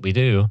else that we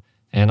do.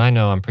 And I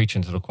know I'm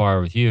preaching to the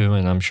choir with you,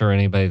 and I'm sure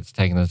anybody that's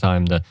taking the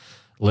time to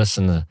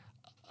listen to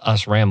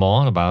us ramble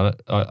on about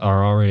it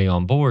are already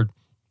on board.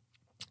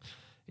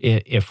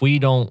 If we're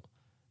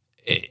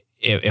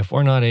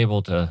not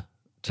able to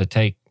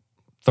take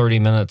 30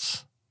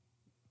 minutes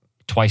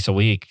twice a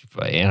week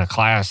in a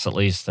class, at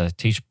least, to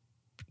teach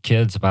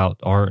kids about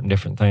art and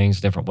different things,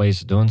 different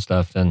ways of doing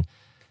stuff, then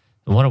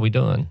what are we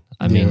doing?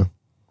 I mean,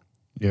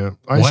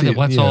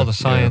 what's all the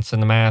science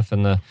and the math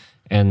and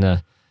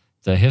the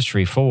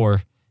history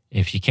for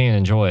if you can't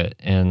enjoy it?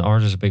 And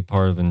art is a big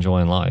part of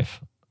enjoying life.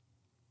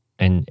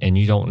 And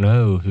you don't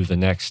know who the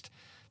next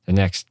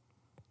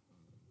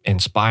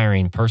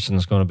inspiring person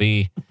is going to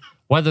be,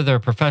 whether they're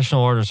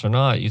professional artists or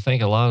not. You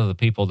think a lot of the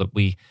people that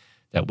we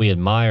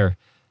admire,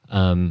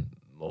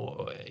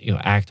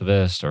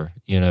 activists or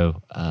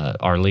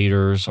our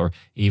leaders or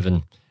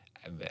even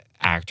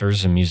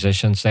actors and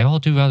musicians, they all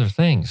do other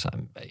things.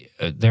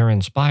 They're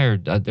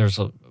inspired. There's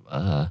a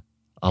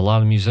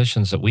lot of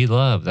musicians that we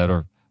love that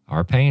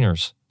are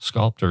painters,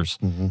 sculptors,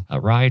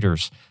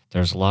 writers.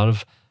 There's a lot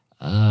of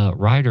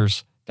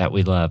writers that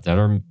we love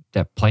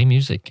that play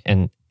music,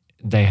 and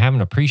they have an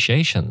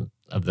appreciation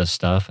of this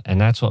stuff, and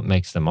that's what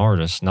makes them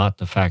artists, not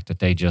the fact that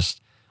they just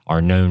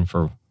are known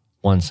for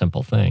one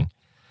simple thing.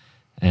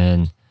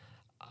 And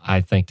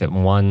I think that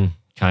one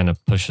kind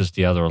of pushes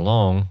the other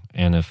along,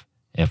 and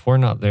if we're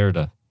not there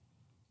to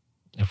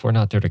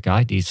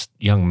guide these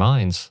young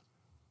minds,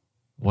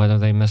 what are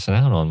they missing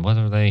out on? What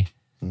are they?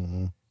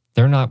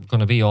 They're not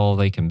going to be all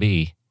they can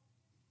be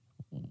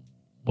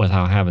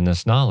without having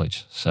this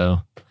knowledge.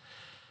 So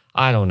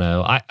I don't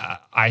know.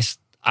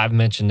 I've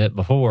mentioned it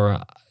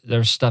before.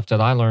 There's stuff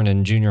that I learned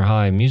in junior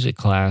high music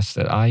class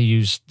that I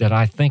use, that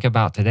I think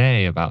about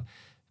today, about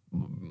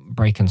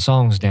breaking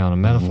songs down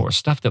and metaphors,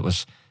 stuff that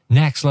was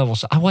next level.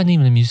 So I wasn't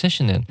even a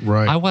musician then.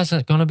 Right. I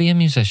wasn't going to be a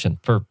musician.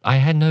 I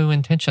had no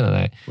intention of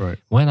that. Right.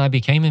 When I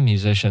became a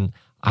musician,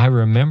 I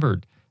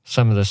remembered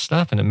some of this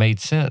stuff, and it made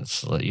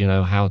sense.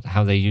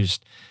 How they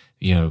used,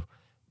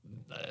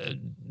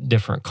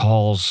 different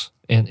calls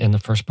in the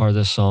first part of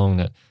this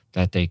song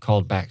that they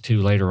called back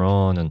to later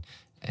on,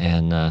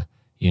 and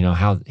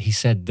how he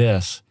said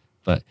this,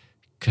 but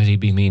could he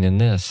be meaning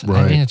this?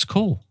 Right. I mean, it's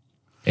cool.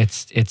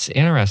 It's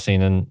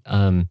interesting,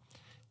 and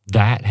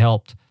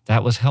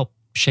that was help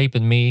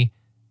shaping me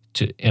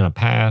in a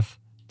path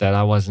that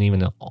I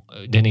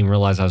didn't even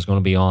realize I was going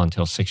to be on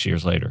until 6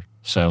 years later.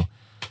 So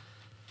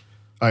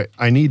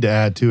I need to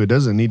add too, it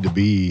doesn't need to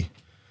be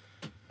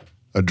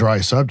a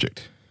dry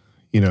subject,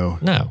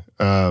 No.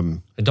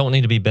 It don't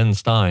need to be Ben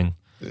Stein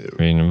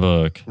reading a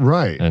book.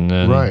 Right. And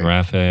then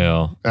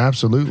Raphael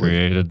absolutely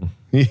created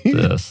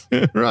this.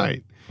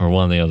 Right. Or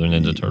one of the other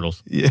Ninja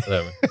Turtles. Yeah.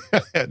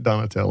 Whatever.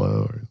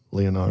 Donatello or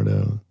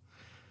Leonardo,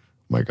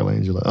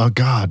 Michelangelo. Oh,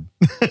 God.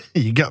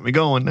 You got me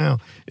going now.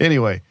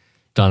 Anyway.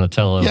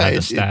 Donatello had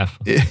the staff.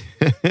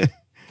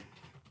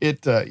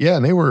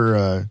 And they were,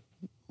 a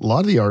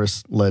lot of the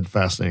artists led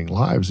fascinating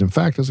lives. In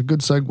fact, it's a good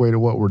segue to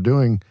what we're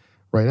doing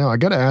right now. I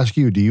got to ask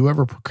you, do you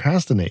ever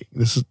procrastinate?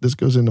 This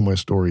goes into my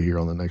story here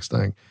on the next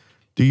thing.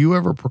 Do you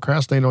ever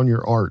procrastinate on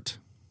your art?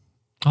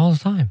 All the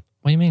time.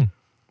 What do you mean?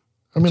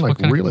 I mean, like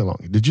really long.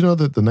 Did you know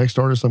that the next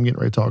artist I'm getting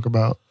ready to talk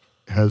about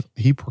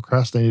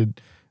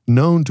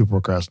known to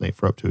procrastinate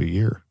for up to a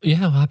year?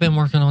 Yeah, I've been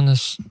working on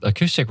this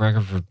acoustic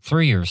record for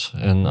 3 years.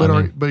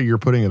 But you're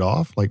putting it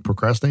off, like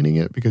procrastinating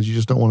it because you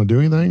just don't want to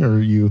do anything, or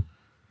you?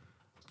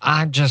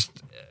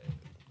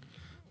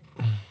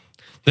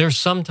 There's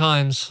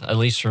sometimes, at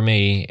least for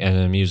me and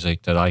in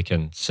music, that I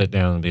can sit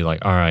down and be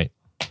like, all right,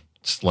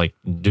 it's like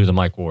do the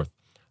Mike Ward.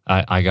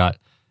 I got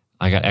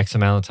X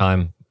amount of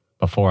time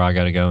before I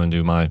got to go and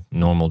do my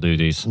normal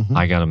duties.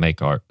 I got to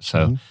make art.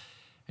 So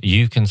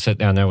you can sit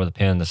down there with a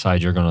pen and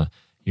decide you're gonna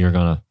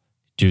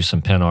do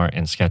some pen art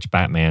and sketch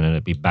Batman, and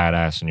it'd be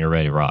badass, and you're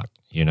ready to rock.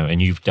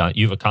 And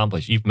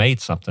you've made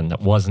something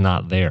that was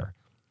not there.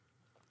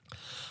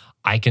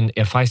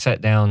 If I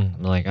sat down,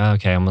 I'm like,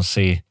 okay, I'm gonna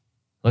see.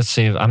 Let's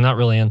see. I'm not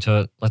really into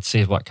it. Let's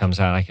see what comes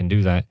out. I can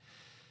do that.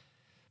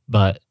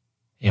 But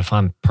if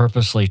I'm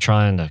purposely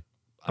trying to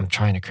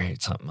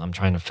create something. I'm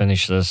trying to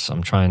finish this.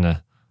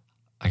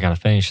 I got to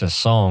finish this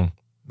song.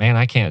 Man,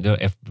 I can't do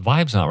it. If the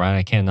vibe's not right,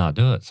 I cannot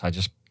do it. So I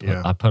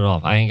put it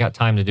off. I ain't got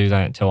time to do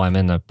that until I'm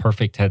in the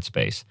perfect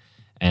headspace.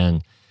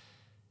 And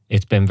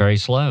it's been very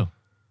slow.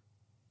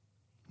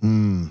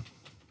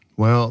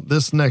 Well,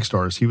 this next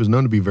artist, he was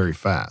known to be very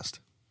fast.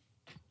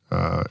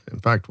 In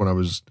fact, when I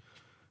was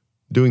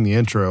doing the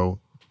intro,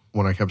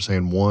 when I kept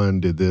saying one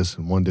did this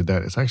and one did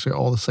that, it's actually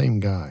all the same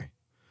guy.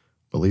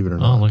 Believe it or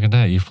not. Oh, look at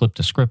that. You flipped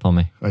the script on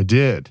me. I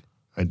did.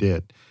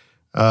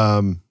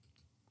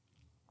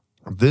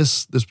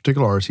 This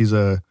particular artist,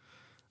 I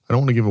don't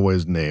want to give away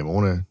his name. I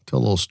want to tell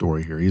a little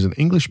story here. He's an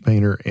English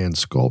painter and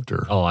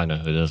sculptor. Oh, I know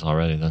who it is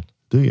already then.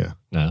 Do you?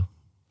 No.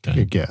 Take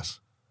a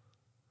guess.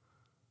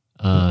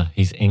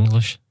 He's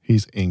English?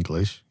 He's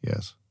English,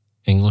 yes.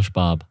 English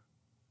Bob.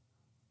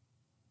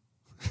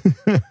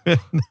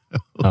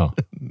 No.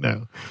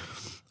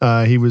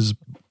 He was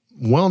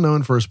well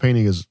known for his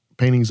paintings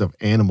paintings of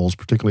animals,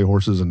 particularly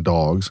horses and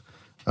dogs.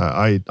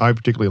 I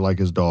particularly like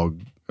his dog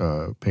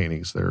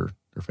paintings. They're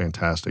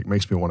fantastic.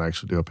 Makes me want to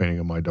actually do a painting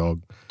of my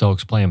dog.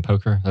 Dogs playing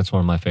poker. That's one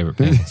of my favorite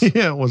paintings.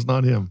 Yeah, it was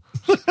not him.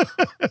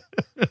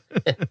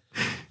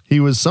 He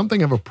was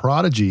something of a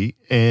prodigy,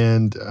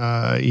 and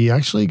he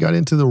actually got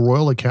into the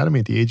Royal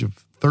Academy at the age of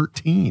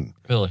 13.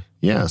 Really?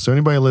 Yeah, so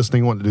anybody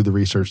listening wanting to do the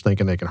research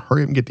thinking they can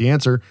hurry up and get the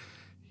answer,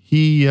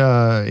 he, in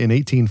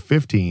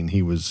 1815,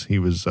 he was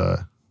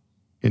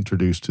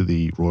introduced to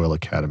the Royal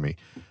Academy.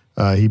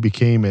 He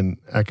became an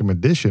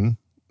academician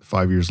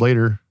 5 years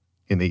later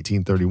in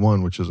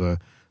 1831, which is a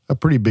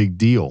pretty big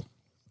deal.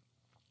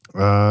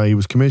 He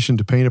was commissioned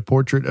to paint a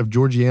portrait of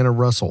Georgiana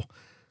Russell,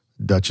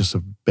 Duchess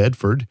of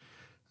Bedford.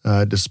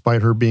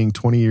 Despite her being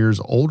 20 years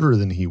older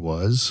than he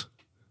was,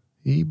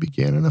 he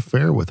began an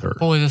affair with her.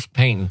 Boy, this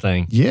painting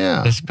thing.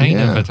 Yeah. This painting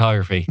and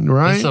photography.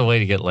 Right? This is a way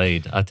to get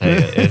laid, I tell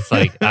you. It's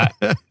like,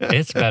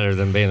 it's better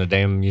than being a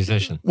damn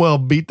musician. Well,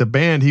 beat the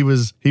band. He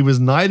was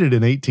knighted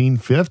in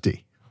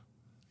 1850.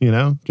 You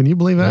know, can you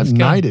believe that? That's good.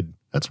 Knighted.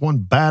 That's one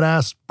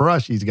badass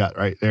brush he's got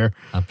right there.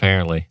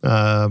 Apparently.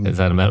 Is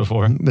that a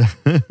metaphor?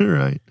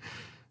 Right.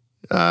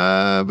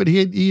 But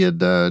he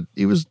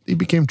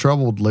became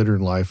troubled later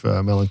in life.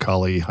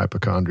 Melancholy,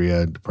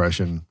 hypochondria,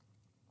 depression.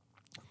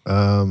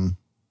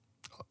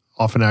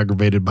 Often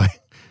aggravated by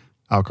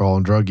alcohol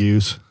and drug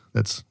use.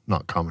 That's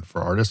not common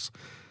for artists.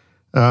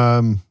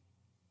 Can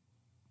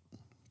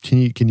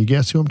you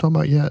guess who I'm talking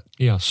about yet?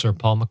 Yeah, Sir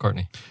Paul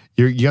McCartney.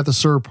 You got the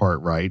Sir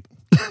part right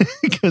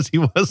because he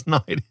was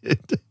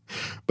knighted,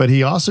 but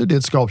he also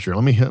did sculpture.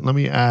 Let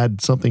me add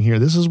something here.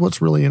 This is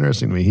what's really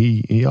interesting to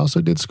me. He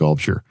also did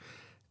sculpture,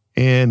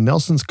 and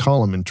Nelson's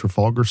Column in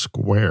Trafalgar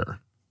Square.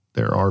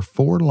 There are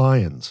 4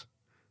 lions,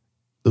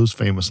 those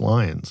famous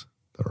lions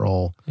that are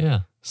all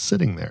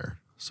sitting there.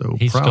 So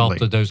he proudly.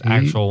 sculpted those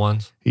actual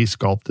ones. He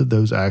sculpted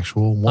those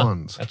actual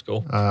ones. That's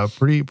cool.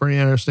 Pretty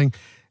interesting.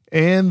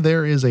 And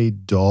there is a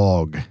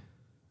dog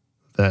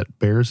that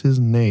bears his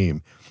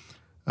name.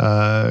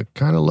 Kind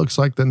of looks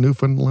like the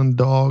Newfoundland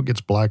dog.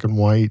 It's black and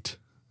white,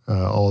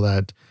 all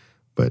that.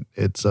 But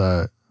it's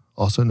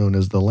also known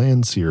as the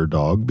Landseer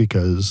dog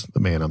because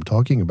the man I'm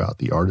talking about,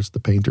 the artist, the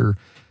painter,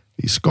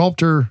 the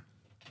sculptor,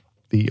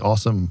 the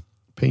awesome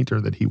painter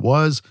that he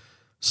was,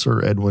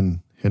 Sir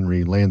Edwin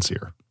Henry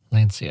Landseer.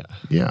 Lancia.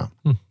 Yeah.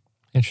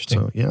 Interesting.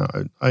 So, yeah,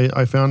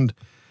 I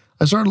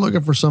started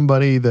looking for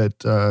somebody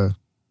that,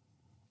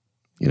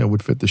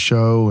 would fit the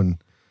show, and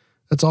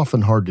that's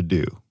often hard to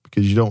do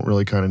because you don't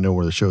really kind of know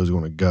where the show is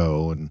going to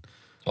go. And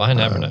well, I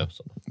never know.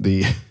 So.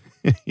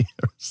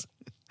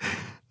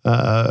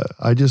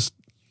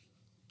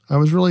 I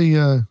was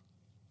really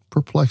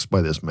perplexed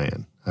by this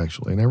man,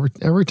 actually. And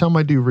every time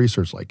I do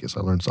research like this, I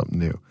learn something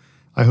new.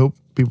 I hope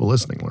people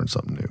listening learn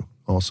something new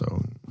also,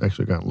 and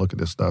actually got to look at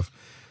this stuff.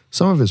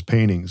 Some of his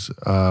paintings,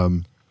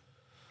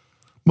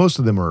 most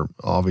of them are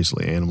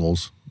obviously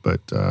animals,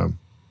 but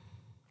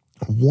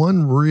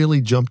one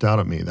really jumped out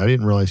at me that I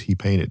didn't realize he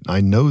painted.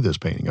 I know this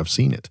painting. I've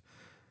seen it.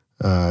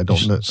 I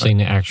don't know. Seen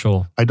the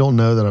actual? I don't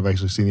know that I've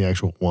actually seen the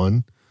actual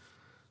one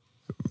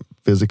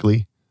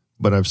physically,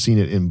 but I've seen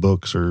it in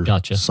books or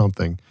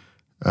something.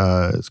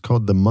 It's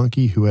called The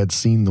Monkey Who Had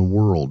Seen the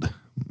World,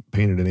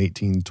 painted in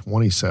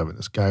 1827.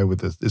 This guy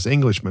this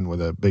Englishman with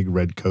a big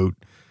red coat,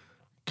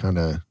 kind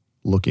of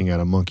looking at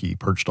a monkey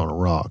perched on a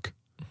rock.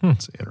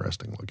 It's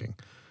interesting looking.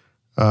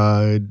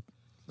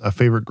 A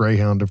favorite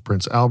greyhound of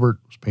Prince Albert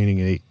was painted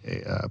in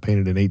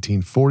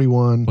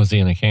 1841. Was he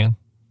in a can?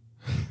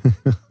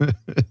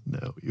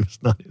 No, he was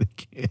not in a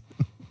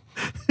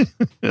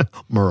can.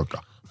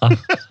 America.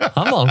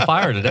 I'm on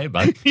fire today,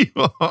 bud. You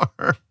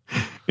are.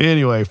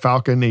 Anyway,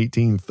 Falcon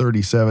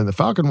 1837. The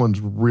Falcon one's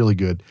really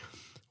good.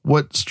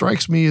 What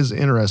strikes me as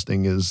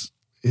interesting is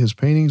his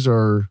paintings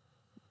are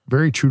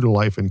very true to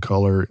life in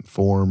color and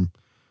form.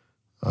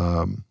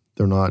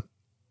 They're not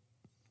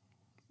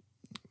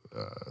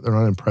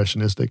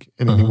impressionistic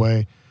in any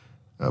way,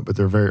 but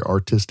they're very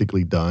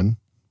artistically done.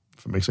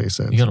 If it makes any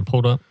sense. You got it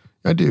pulled up?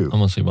 I do. I'm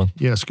gonna see one.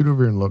 Yeah, scoot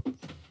over here and look.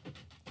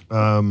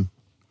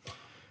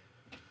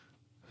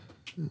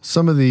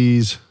 Some of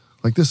these,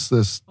 like this.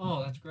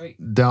 Oh, that's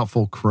great.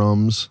 Doubtful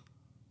Crumbs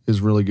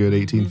is really good.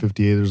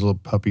 1858. There's a little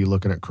puppy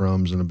looking at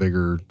crumbs and a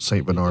bigger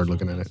Saint Bernard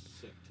looking at it.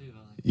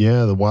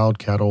 Yeah, the Wild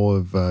Cattle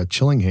of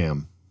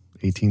Chillingham,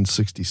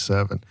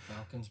 1867.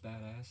 Falcon's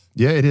badass.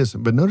 Yeah, it is.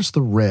 But notice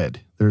the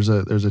red. There's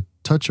a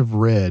touch of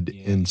red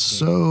in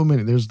so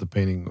many. There's the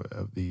painting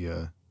of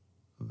the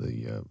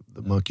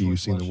monkey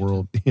who's seen the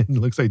world. It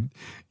looks like,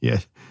 yeah.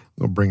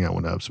 We'll bring that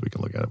one up so we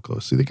can look at it up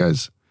close. See, the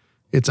guy's,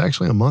 it's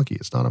actually a monkey.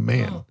 It's not a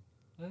man. Oh,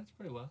 that's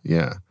pretty well.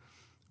 Yeah,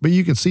 but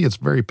you can see it's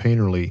very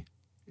painterly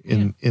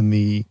in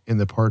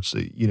the parts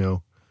that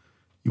you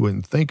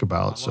wouldn't think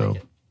about. So.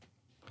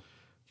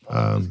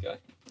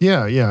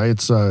 Yeah,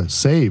 it's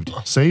Saved.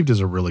 Saved is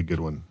a really good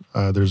one.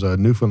 There's a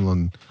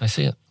Newfoundland I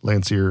see it.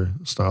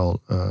 Landseer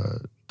style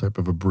type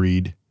of a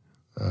breed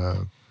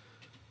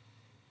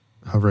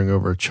hovering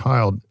over a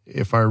child.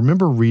 If I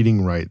remember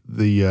reading right,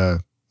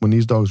 when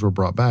these dogs were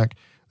brought back,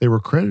 they were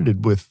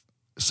credited with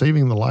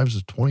saving the lives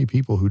of 20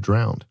 people who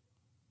drowned.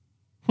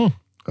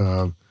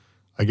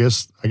 I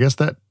guess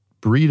that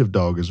breed of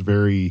dog is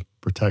very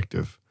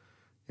protective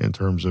in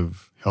terms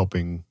of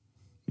helping,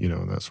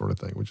 and that sort of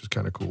thing, which is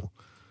kind of cool.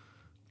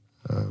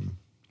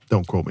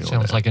 Don't quote me on that.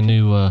 Sounds like a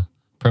new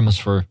premise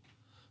for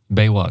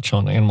Baywatch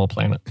on Animal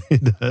Planet.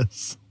 It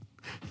does.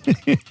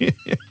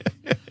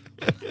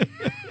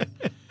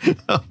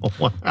 Oh,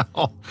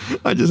 wow.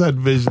 I just had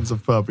visions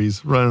of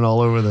puppies running all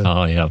over the...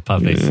 Oh, yeah,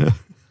 puppies. Yeah.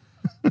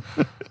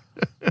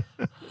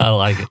 I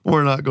like it.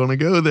 We're not going to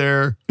go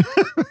there.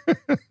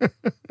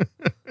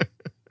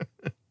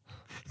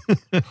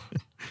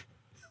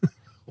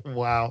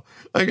 Wow.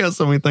 I got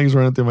so many things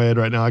running through my head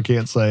right now I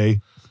can't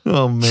say.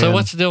 Oh, man. So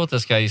what's the deal with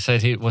this guy? You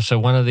said so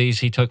one of these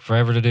he took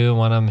forever to do, and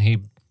one of them he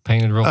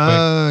painted real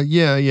quick?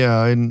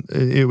 Yeah. And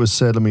it was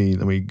said, let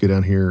me go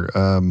down here.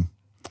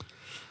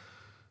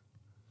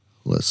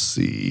 Let's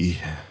see.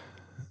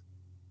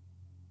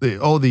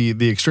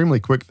 The extremely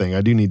quick thing.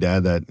 I do need to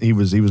add that he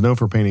was known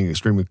for painting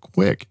extremely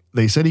quick.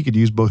 They said he could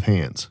use both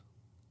hands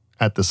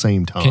at the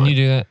same time. Can you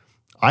do that?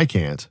 I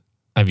can't.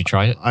 Have you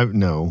tried it?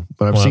 No,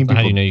 but I've seen people.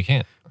 How do you know you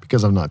can't?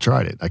 Because I've not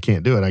tried it. I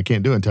can't do it. I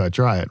can't do it until I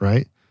try it,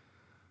 right?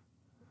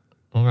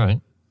 All right.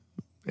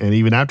 And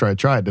even after I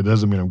try it, that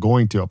doesn't mean I'm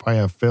going to. I'll probably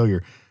have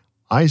failure.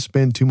 I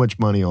spend too much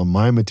money on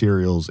my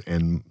materials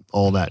and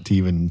all that to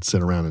even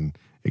sit around and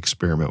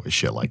experiment with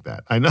shit like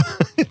that. I know,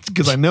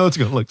 because I know it's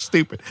going to look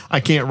stupid.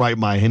 I can't write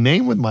my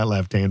name with my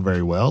left hand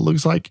very well. It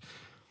looks like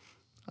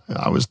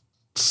I was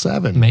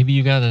 7. Maybe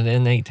you got an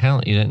innate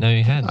talent you didn't know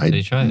you had. Did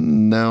you try it?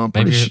 No, I'm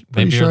pretty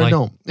sure I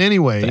don't.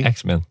 Anyway, the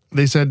X-Men.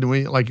 They said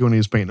like when he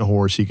was painting a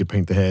horse, he could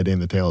paint the head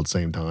and the tail at the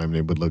same time, and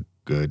it would look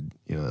good,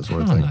 that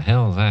sort of thing. How the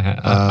hell is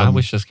that? I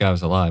wish this guy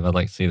was alive. I'd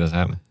like to see this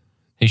happen.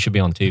 He should be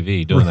on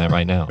TV doing that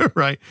right now.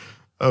 Right.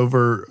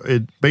 Over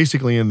it,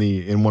 basically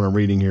in what I'm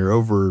reading here,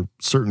 over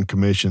certain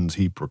commissions,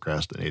 he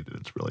procrastinated.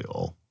 It's really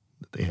all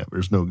that they have.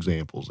 There's no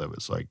examples of it.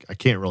 It's like, I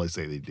can't really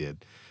say they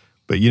did,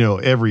 but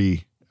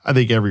I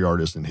think every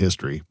artist in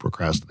history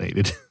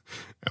procrastinated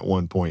at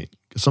one point.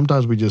 Because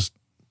sometimes you just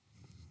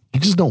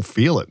don't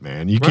feel it,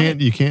 man. You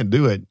can't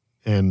do it.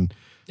 And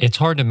it's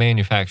hard to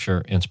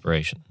manufacture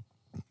inspiration.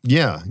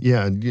 Yeah.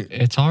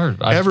 It's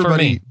hard.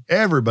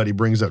 Everybody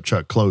brings up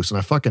Chuck Close, and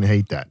I fucking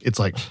hate that. It's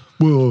like,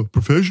 well, a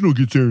professional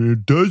gets there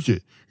and does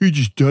it. He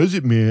just does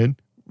it, man.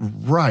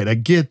 Right, I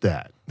get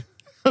that.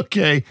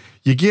 Okay,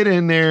 you get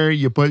in there,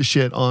 you put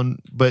shit on,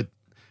 but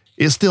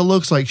it still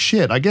looks like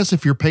shit. I guess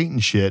if you're painting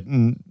shit,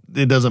 and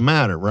it doesn't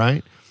matter,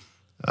 right?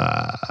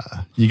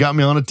 You got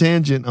me on a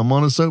tangent. I'm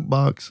on a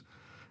soapbox.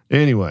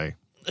 Anyway.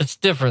 It's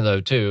different,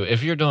 though, too.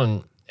 If you're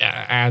doing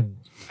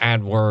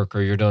ad work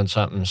or you're doing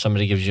something,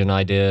 somebody gives you an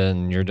idea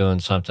and you're doing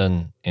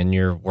something and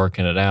you're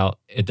working it out,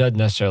 it doesn't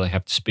necessarily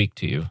have to speak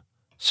to you.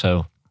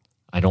 So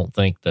I don't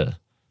think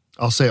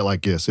I'll say it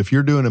like this. If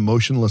you're doing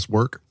emotionless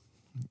work,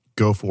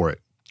 go for it.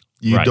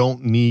 You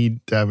don't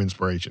need to have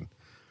inspiration.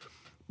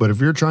 But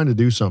if you're trying to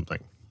do something,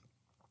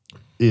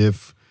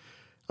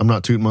 I'm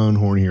not tooting my own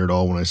horn here at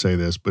all when I say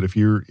this, but if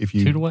you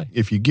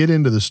get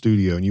into the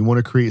studio and you want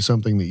to create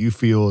something that you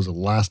feel is a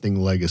lasting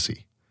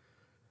legacy,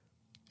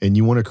 and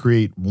you want to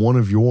create one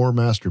of your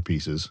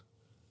masterpieces,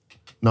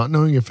 not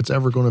knowing if it's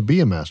ever going to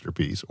be a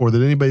masterpiece or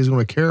that anybody's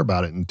going to care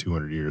about it in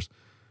 200 years,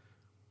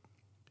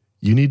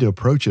 you need to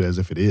approach it as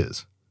if it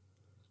is.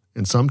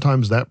 And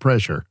sometimes that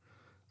pressure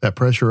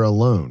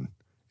alone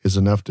is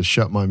enough to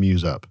shut my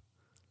muse up.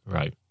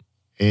 Right.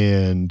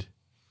 And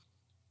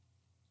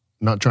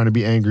not trying to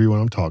be angry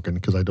when I'm talking,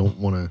 because I don't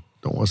want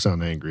to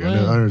sound angry. I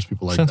know there's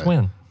people like that. Since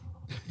when?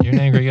 You're an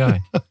angry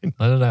guy.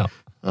 Let it out.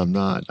 I'm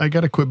not. I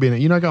got to quit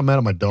being I got mad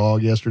at my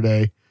dog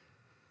yesterday.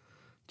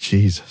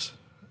 Jesus.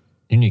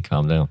 You need to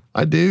calm down.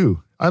 I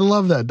do. I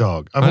love that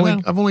dog.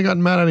 I've only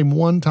gotten mad at him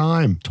one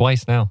time.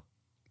 Twice now,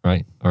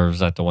 right? Or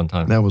was that the one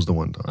time? That was the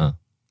one time.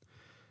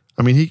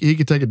 I mean, he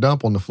could take a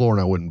dump on the floor and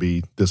I wouldn't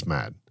be this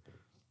mad.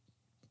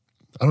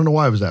 I don't know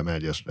why I was that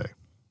mad yesterday.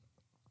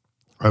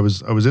 I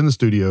was in the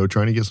studio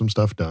trying to get some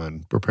stuff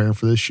done, preparing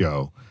for this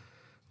show.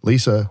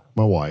 Lisa,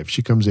 my wife,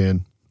 she comes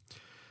in.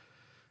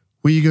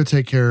 Will you go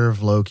take care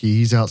of Loki?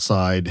 He's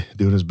outside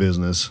doing his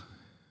business.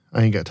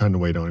 I ain't got time to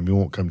wait on him. He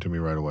won't come to me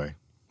right away.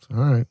 So,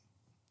 all right.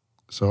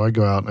 So I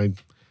go out and I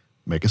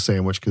make a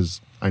sandwich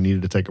because I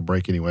needed to take a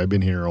break anyway. I've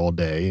been here all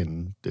day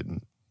and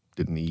didn't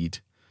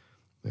eat.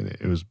 And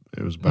it was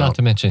about... Not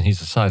to mention he's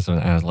the size of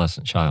an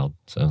adolescent child.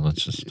 So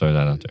let's just throw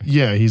that out there.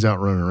 Yeah, he's out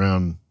running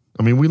around.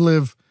 I mean, we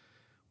live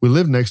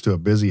next to a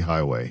busy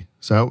highway.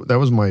 So that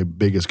was my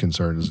biggest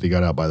concern, is that he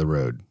got out by the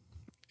road.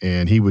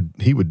 And he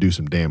would do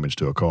some damage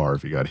to a car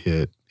if he got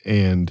hit,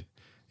 and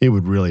it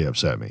would really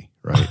upset me,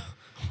 right?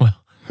 Well,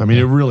 I mean,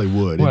 it really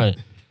would. Right.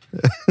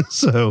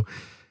 So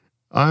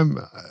I'm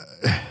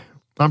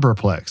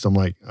perplexed. I'm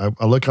like,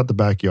 I look out the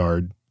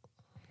backyard.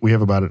 We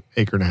have about 1.5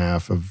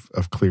 acres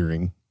of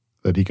clearing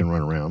that he can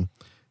run around,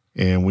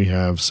 and we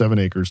have 7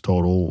 acres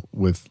total.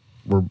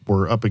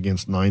 We're up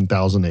against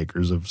 9,000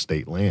 acres of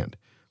state land,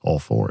 all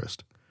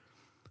forest.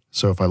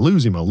 So if I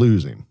lose him, I'll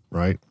lose him,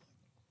 right?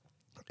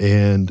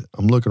 And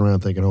I'm looking around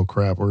thinking, oh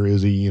crap, where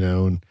is he?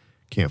 And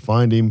can't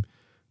find him.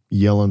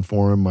 Yelling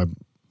for him.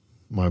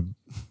 My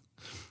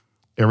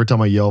every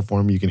time I yell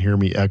for him, you can hear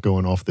me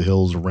echoing off the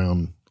hills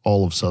around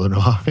all of Southern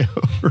Ohio,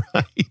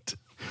 right?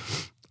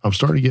 I'm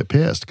starting to get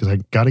pissed because I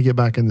got to get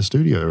back in the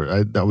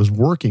studio. I was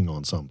working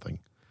on something.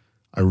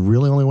 I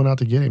really only went out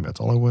to get him. That's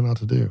all I went out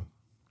to do.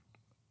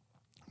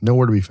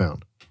 Nowhere to be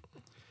found.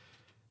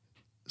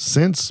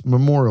 Since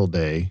Memorial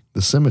Day,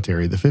 the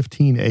cemetery, the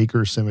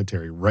 15-acre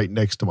cemetery right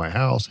next to my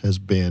house has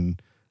been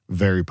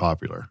very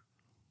popular.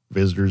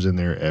 Visitors in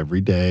there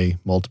every day,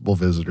 multiple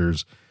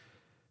visitors.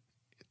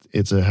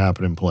 It's a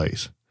happening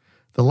place.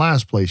 The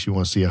last place you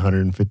want to see a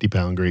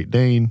 150-pound Great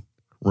Dane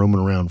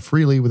roaming around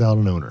freely without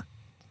an owner,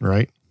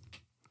 right?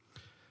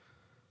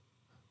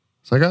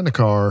 So I got in the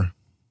car,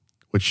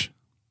 which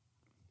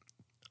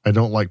I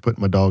don't like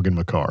putting my dog in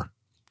my car.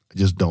 I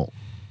just don't.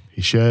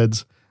 He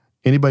sheds.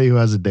 Anybody who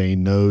has a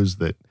Dane knows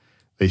that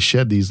they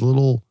shed these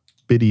little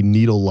bitty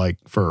needle-like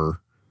fur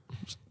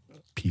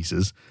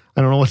pieces.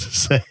 I don't know what to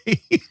say,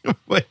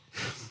 but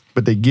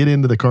they get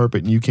into the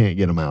carpet and you can't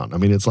get them out. I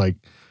mean, it's like,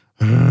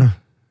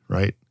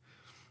 right?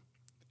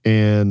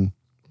 And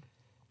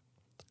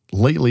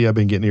lately I've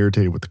been getting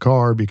irritated with the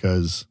car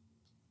because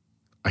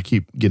I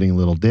keep getting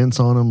little dents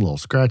on them, little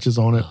scratches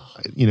on it.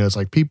 It's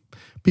like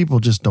people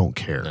just don't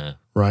care,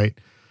 right?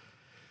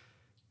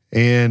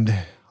 And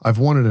I've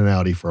wanted an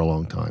Audi for a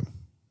long time.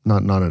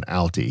 Not an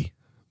Audi,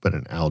 but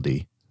an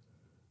Audi.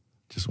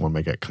 Just want to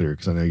make that clear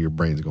because I know your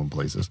brain's going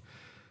places.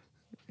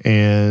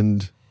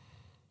 And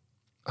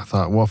I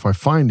thought, well, if I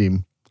find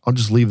him, I'll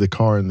just leave the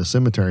car in the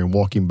cemetery and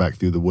walk him back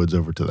through the woods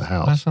over to the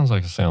house. That sounds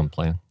like a sound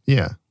plan.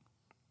 Yeah.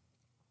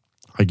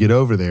 I get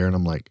over there and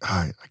I'm like,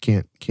 I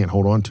can't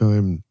hold on to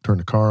him, turn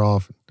the car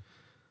off.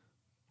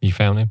 You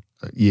found him?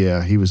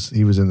 Yeah, he was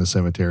in the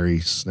cemetery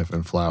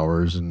sniffing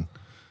flowers and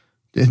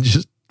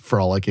just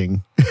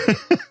frolicking,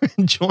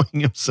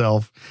 enjoying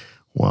himself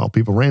while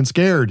people ran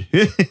scared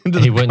into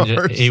the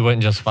cars. He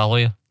wouldn't just follow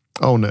you?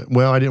 Oh, no.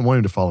 Well, I didn't want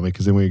him to follow me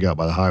because then we got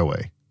by the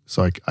highway.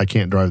 So I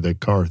can't drive the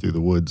car through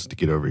the woods to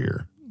get over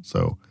here.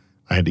 So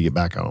I had to get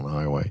back out on the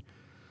highway.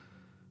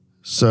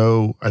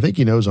 So I think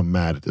he knows I'm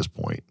mad at this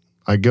point.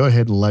 I go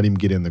ahead and let him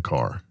get in the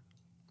car.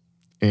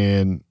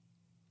 And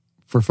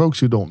for folks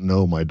who don't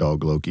know my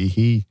dog Loki,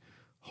 he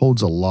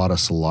holds a lot of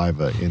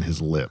saliva in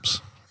his lips.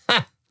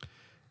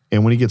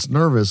 And when he gets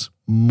nervous,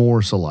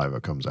 more saliva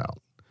comes out.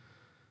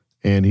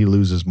 And he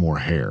loses more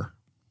hair.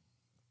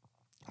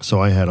 So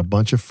I had a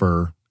bunch of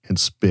fur and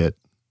spit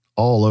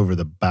all over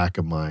the back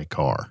of my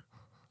car.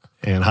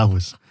 And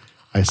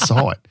I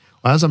saw it.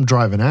 As I'm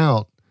driving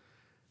out,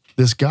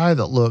 this guy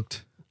that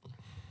looked,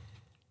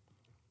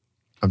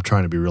 I'm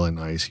trying to be really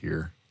nice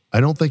here.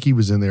 I don't think he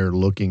was in there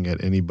looking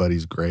at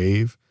anybody's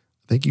grave.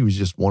 I think he was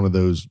just one of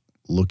those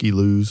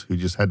looky-loos who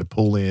just had to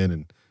pull in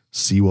and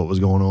see what was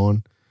going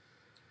on.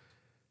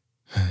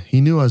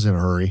 He knew I was in a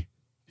hurry.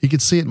 He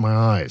could see it in my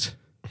eyes.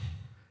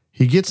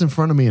 He gets in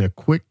front of me in a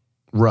quick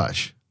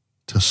rush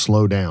to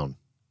slow down.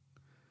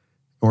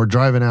 And we're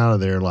driving out of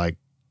there like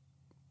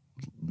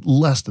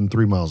less than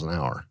 3 miles an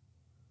hour.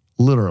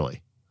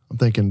 Literally. I'm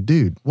thinking,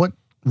 dude, what?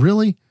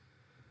 Really?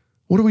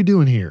 What are we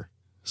doing here?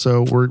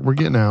 So we're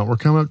getting out. We're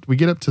coming up. We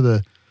get up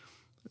to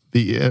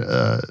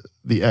the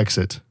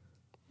exit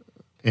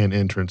and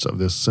entrance of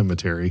this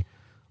cemetery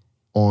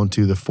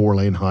onto the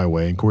 4-lane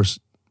highway. And of course,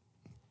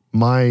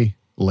 my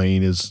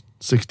lane is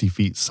 60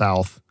 feet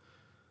south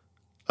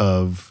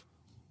of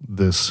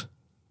this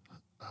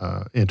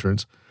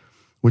entrance,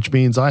 which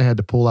means I had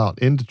to pull out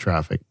into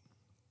traffic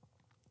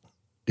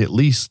at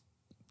least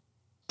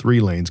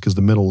 3 lanes because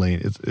the middle lane,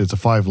 it's a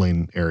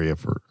 5-lane area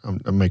for,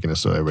 I'm making it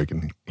so everybody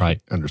can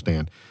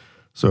understand.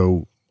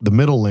 So the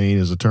middle lane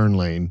is a turn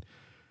lane.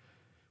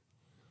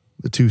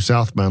 The 2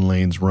 southbound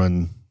lanes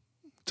run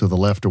to the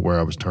left of where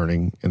I was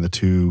turning, and the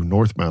 2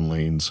 northbound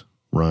lanes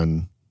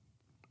run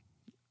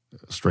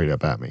straight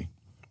up at me.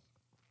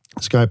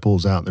 This guy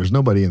pulls out, and there's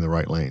nobody in the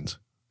right lanes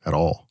at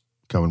all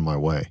coming my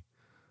way.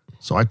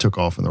 So I took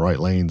off in the right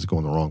lanes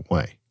going the wrong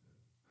way.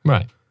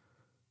 Right.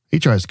 He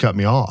tries to cut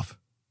me off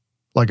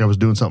like I was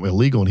doing something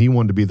illegal, and he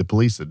wanted to be the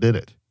police that did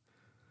it.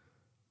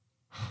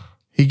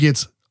 He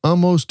gets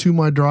almost to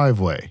my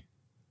driveway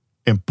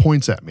and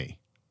points at me.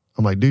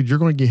 I'm like, dude, you're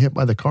going to get hit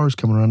by the cars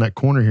coming around that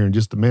corner here in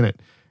just a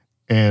minute.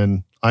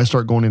 And I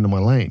start going into my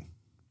lane.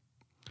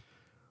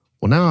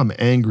 Well, now I'm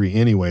angry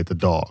anyway at the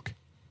dog.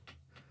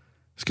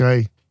 This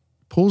guy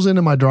pulls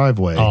into my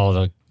driveway.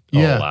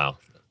 Yeah. Wow.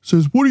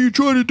 Says, what are you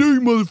trying to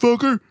do,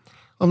 motherfucker?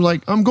 I'm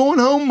like, I'm going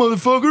home,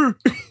 motherfucker.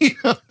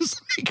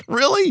 It's like,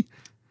 really?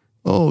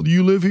 Oh, do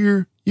you live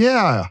here?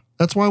 Yeah.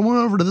 That's why I went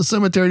over to the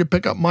cemetery to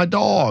pick up my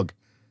dog.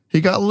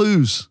 He got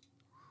loose.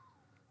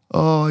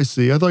 Oh, I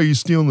see. I thought you were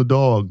stealing the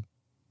dog.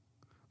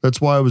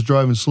 That's why I was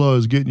driving slow. I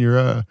was getting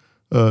your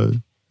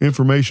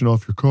information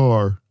off your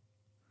car.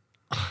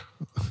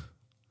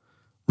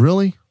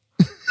 Really?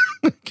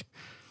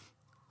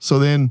 So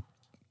then,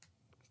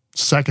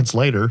 seconds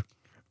later,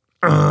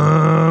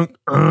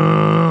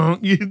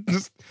 you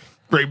just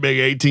great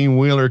big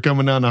 18-wheeler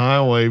coming down the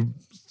highway,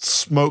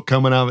 smoke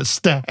coming out of its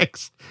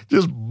stacks,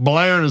 just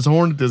blaring his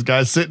horn at this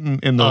guy sitting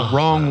in the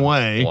wrong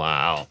way.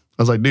 Wow.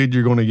 I was like, dude,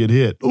 you're going to get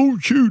hit. Oh,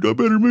 shoot, I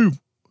better move.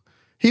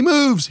 He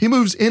moves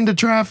into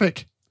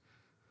traffic.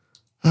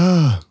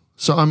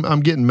 So I'm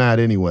getting mad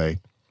anyway.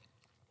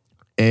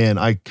 And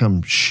I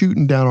come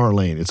shooting down our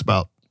lane. It's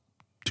about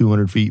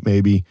 200 feet,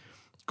 maybe,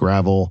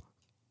 gravel.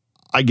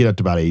 I get up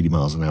to about 80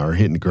 miles an hour,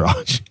 hitting the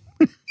garage.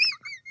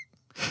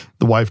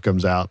 The wife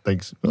comes out,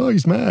 thinks, oh,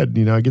 he's mad.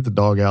 You know, I get the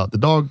dog out. The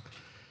dog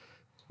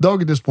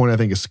at this point, I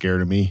think, is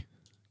scared of me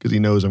because he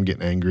knows I'm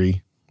getting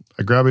angry.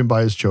 I grab him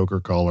by his choker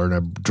collar and I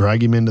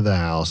drag him into the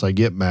house. I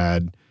get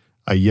mad.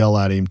 I yell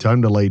at him, tell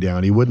him to lay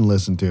down. He wouldn't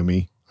listen to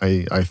me.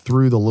 I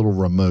threw the little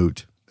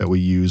remote that we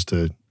use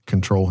to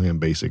control him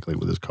basically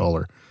with his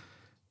collar.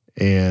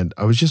 And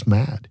I was just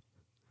mad.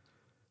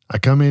 I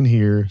come in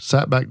here,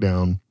 sat back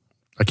down.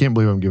 I can't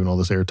believe I'm giving all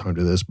this airtime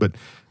to this, but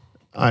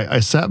I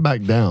sat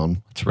back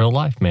down. It's real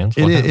life, man.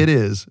 It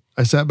is.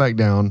 I sat back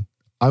down.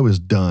 I was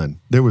done.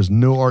 There was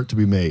no art to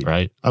be made.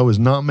 Right. I was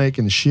not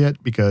making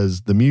shit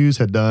because the muse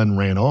had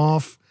ran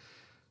off,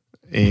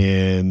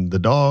 and the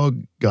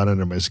dog got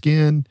under my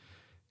skin,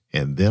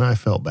 and then I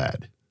felt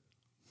bad.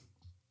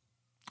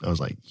 I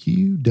was like,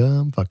 you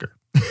dumb fucker.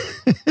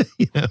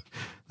 You know,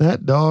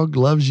 that dog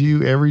loves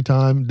you every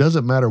time.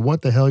 Doesn't matter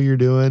what the hell you're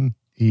doing.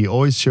 He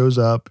always shows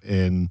up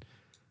and,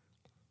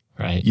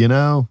 right. You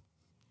know,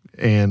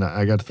 and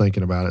I got to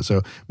thinking about it.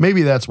 So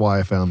maybe that's why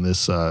I found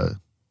this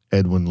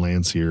Edwin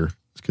Landseer.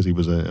 It's because he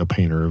was a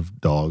painter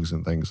of dogs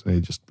and things. And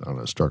he just, I don't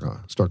know, struck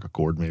a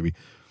chord maybe.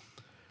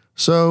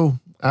 So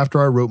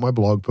after I wrote my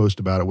blog post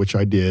about it, which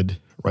I did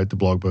write the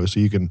blog post. So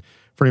you can,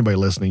 for anybody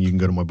listening, you can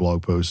go to my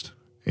blog post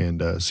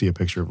and see a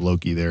picture of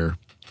Loki there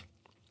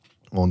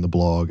on the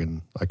blog.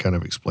 And I kind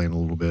of explain a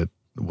little bit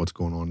what's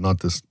going on.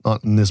 Not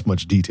in this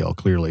much detail,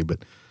 clearly, but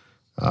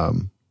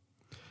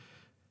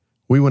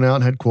we went out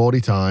and had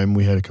quality time.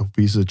 We had a couple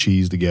pieces of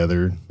cheese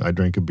together. I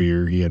drank a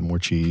beer. He had more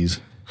cheese.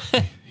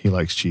 He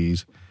likes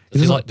cheese.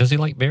 Does he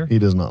like beer? He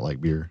does not like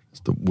beer.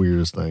 It's the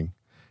weirdest thing.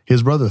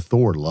 His brother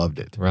Thor loved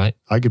it. Right.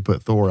 I could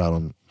put Thor out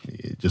on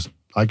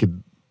I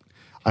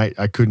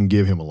couldn't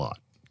give him a lot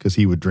because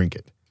he would drink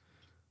it.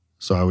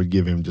 So I would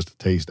give him just a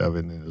taste of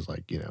it, and it was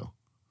like, you know,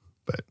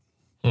 but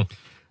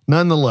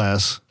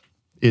nonetheless,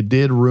 it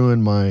did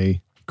ruin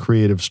my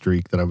creative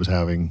streak that I was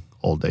having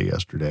all day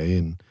yesterday.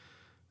 And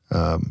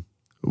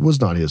it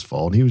was not his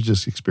fault. He was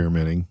just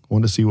experimenting,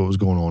 wanted to see what was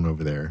going on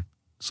over there.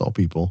 Saw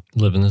people.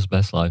 Living his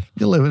best life.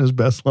 He's living his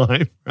best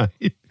life,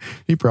 right?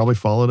 He probably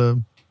followed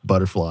a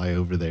butterfly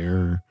over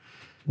there.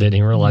 Didn't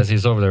even realize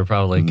he's over there,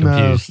 probably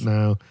confused.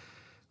 No.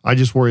 I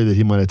just worry that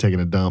he might have taken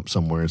a dump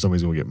somewhere and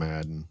somebody's going to get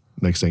mad. And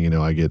next thing you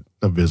know, I get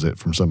a visit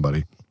from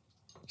somebody.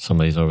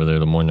 Somebody's over there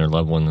to mourn their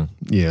loved one.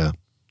 Yeah.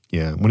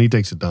 Yeah. When he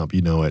takes a dump,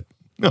 you know it.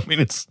 I mean,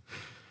 it's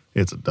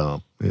a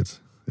dump. It's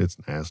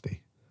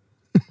nasty.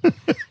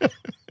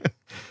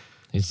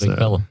 He's a big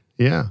fella.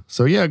 Yeah.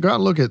 So yeah, go out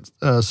and look at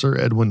Sir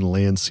Edwin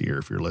Landseer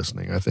if you're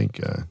listening. I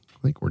think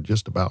we're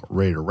just about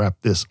ready to wrap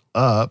this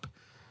up.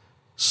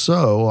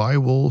 So I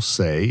will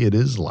say it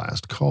is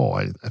last call.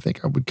 I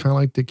think I would kind of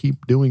like to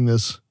keep doing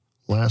this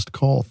last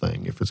call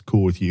thing if it's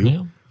cool with you.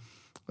 Yeah.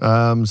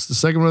 It's the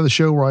segment of the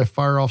show where I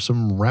fire off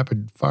some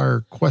rapid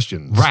fire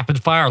questions.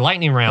 Rapid fire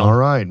lightning round. All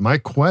right, my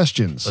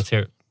questions. Let's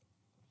hear it.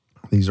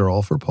 These are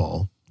all for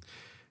Paul.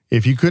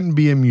 If you couldn't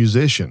be a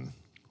musician,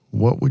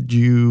 what would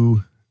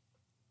you,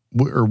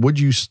 or would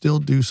you still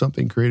do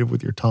something creative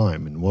with your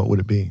time, and what would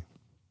it be?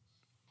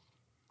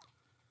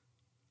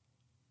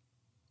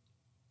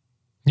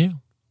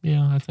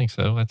 Yeah, I think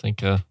so. I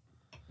think if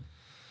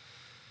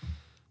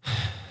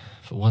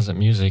it wasn't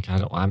music,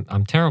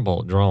 I'm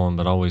terrible at drawing,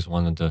 but I always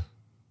wanted to.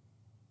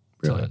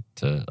 Really?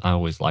 I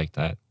always liked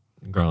that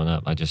growing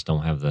up. I just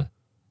don't have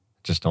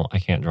I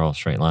can't draw a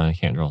straight line. I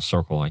can't draw a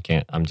circle.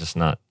 I'm just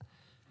not.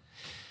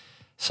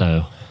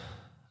 So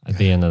I'd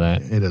be into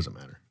that. It doesn't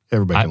matter.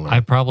 Everybody can learn.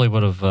 I probably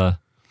would have,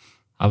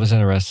 I was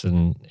interested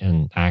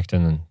in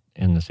acting and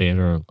in the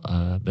theater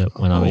a bit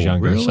when I was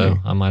younger. Really? So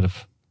I might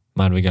have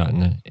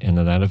gotten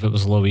into that. If it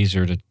was a little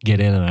easier to get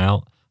in and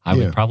out, I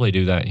would probably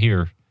do that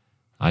here.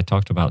 I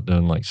talked about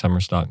doing like summer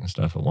stock and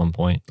stuff at one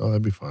point. Oh,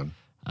 that'd be fun.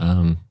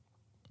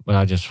 But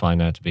I just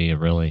find that to be a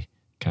really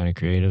kind of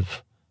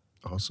creative.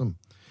 Awesome.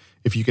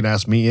 If you could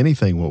ask me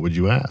anything, what would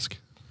you ask?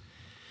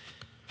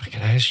 If I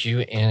could ask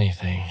you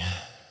anything.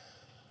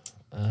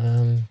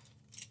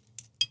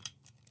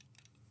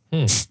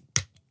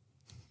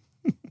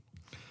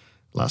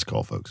 Last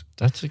call, folks.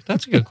 That's a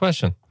good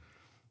question.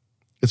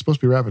 It's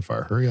supposed to be rapid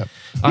fire. Hurry up.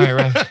 All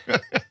right.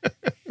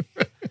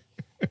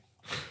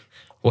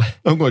 What?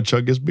 I'm going to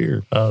chug this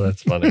beer. Oh,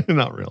 that's funny.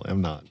 Not really.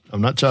 I'm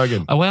not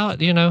chugging. Oh, well,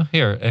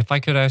 here, if I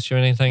could ask you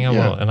anything, I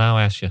will, and I'll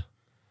ask you.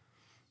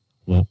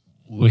 Well,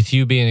 with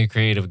you being a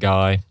creative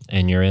guy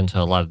and you're into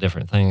a lot of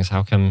different things,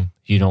 how come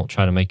you don't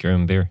try to make your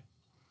own beer?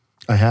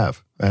 I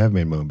have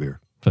made my own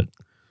beer. But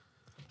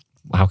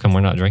how come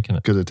we're not drinking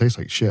it? Because it tastes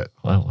like shit.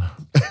 Well,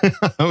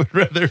 I would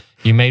rather.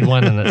 You made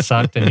one and it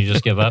sucked and you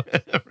just give up?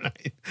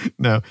 Right.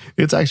 No,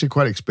 it's actually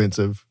quite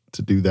expensive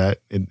to do that.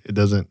 It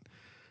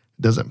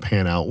doesn't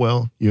pan out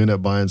well. You end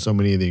up buying so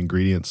many of the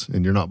ingredients,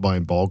 and you're not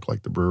buying bulk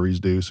like the breweries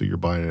do. So you're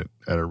buying it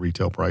at a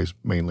retail price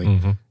mainly.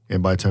 Mm-hmm.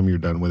 And by the time you're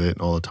done with it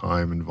and all the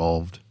time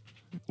involved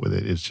with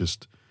it, it's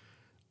just,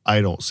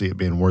 I don't see it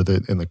being worth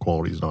it. And the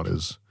quality is not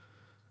as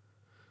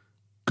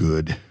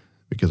good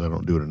because I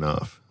don't do it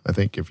enough. I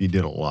think if you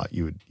did a lot,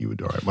 you would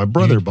do all right. My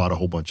brother bought a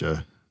whole bunch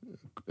of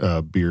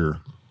beer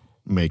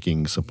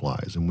making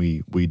supplies, and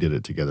we did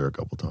it together a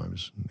couple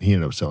times. He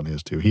ended up selling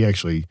his too. He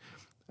actually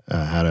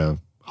had a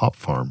hop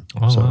farm.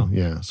 Oh, so wow.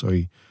 yeah, so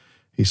he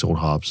sold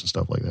hops and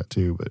stuff like that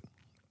too. But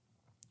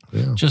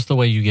yeah, Just the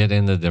way you get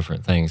into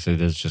different things,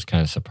 it is just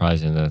kind of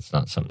surprising that it's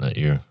not something that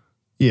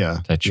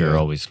you're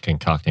always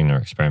concocting or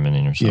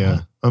experimenting or something.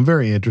 Yeah, I'm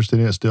very interested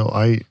in it still.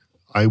 I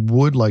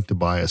would like to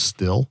buy a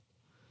still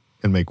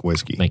and make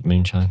whiskey. Make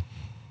moonshine.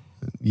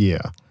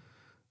 Yeah,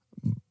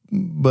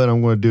 but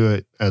I'm going to do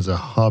it as a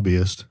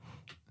hobbyist.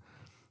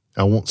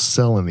 I won't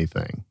sell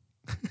anything.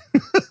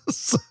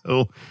 So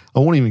I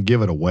won't even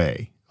give it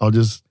away. I'll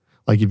just,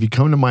 like, if you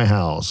come to my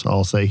house,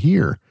 I'll say,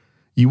 here,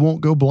 you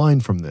won't go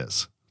blind from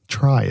this.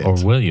 Try it. Or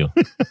will you?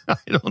 I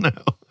don't know.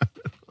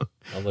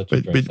 I'll let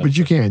you drink But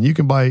you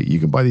can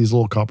buy these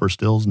little copper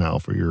stills now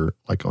for your,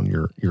 like, on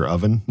your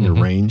oven, your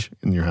range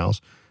in your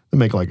house. They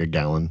make like a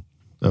gallon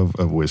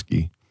of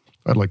whiskey.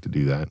 I'd like to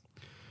do that.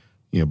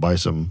 Buy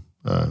some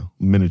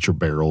miniature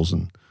barrels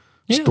and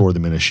store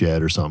them in a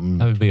shed or something.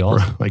 That would be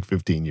awesome. For like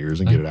 15 years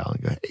and get it out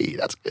and go, hey,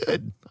 that's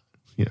good.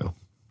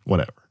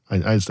 Whatever.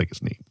 I just think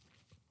it's neat.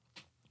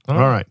 All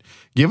right.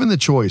 Given the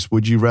choice,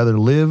 would you rather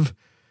live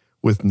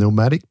with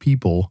nomadic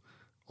people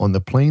on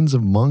the plains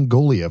of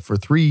Mongolia for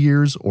 3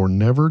 years or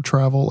never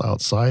travel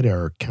outside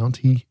our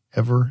county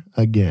ever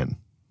again?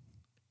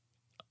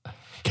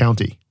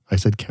 County. I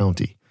said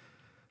county.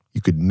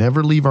 You could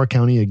never leave our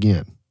county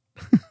again.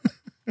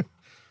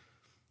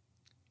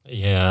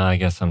 Yeah, I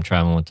guess I'm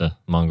traveling with the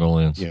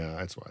Mongolians. Yeah,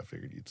 that's what I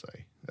figured you'd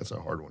say. That's a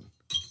hard one.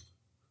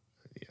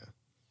 Yeah.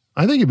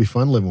 I think it'd be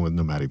fun living with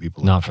nomadic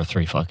people. Not for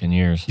 3 fucking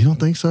years. You don't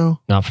think so?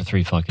 Not for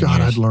 3 fucking God,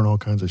 years. I'd learn all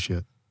kinds of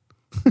shit.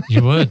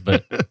 You would,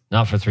 but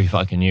not for 3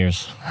 fucking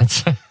years.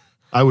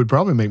 I would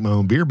probably make my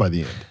own beer by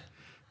the end.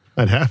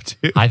 I'd have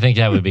to. I think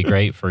that would be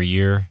great for a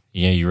year.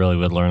 Yeah, you really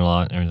would learn a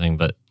lot and everything.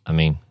 But, I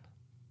mean,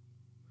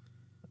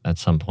 at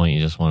some point,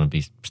 you just want to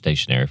be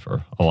stationary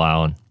for a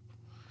while and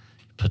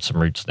put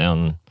some roots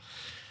down.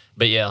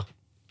 But yeah,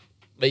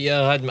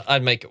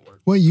 I'd make it work.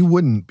 Well, you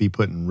wouldn't be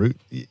putting root.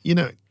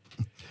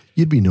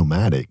 You'd be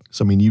nomadic.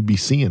 So, I mean, you'd be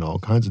seeing all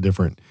kinds of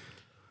different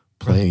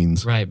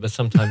planes. Right, but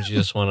sometimes you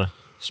just want to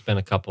spend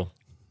a couple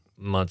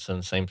months in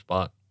the same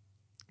spot.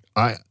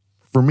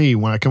 For me,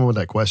 when I come up with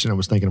that question, I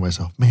was thinking to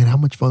myself, man, how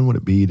much fun would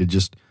it be to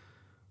just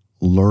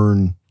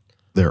learn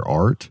their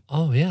art?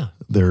 Oh, yeah.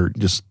 Their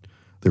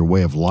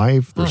way of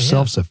life, their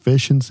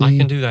self-sufficiency. I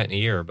can do that in a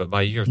year, but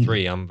by year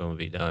 3, I'm going to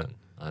be done.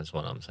 That's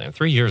what I'm saying.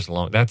 3 years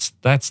long. That's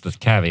the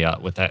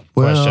caveat with that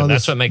question.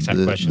 That's what makes that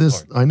question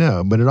hard. I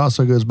know, but it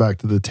also goes back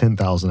to the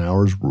 10,000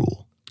 hours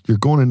rule. You're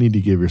going to need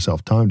to give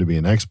yourself time to be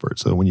an expert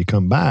so that when you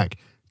come back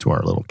to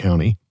our little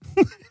county,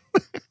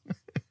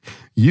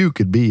 you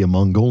could be a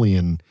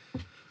Mongolian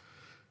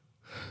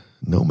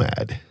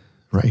nomad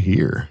right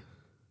here.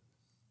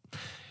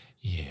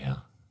 Yeah.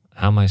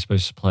 How am I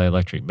supposed to play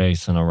electric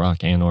bass in a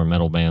rock and or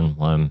metal band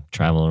while I'm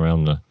traveling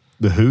around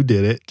The Who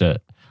did it.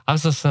 I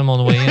was listening to them on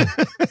the way in.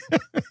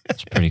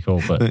 It's pretty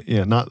cool, but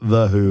yeah, not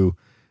The Who,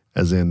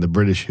 as in the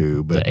British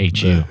Who, but the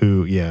HU.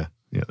 Who. Yeah.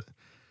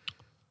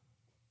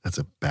 That's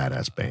a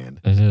badass band.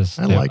 It is.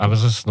 I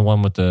was listening to the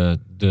one with the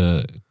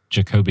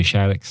Jacoby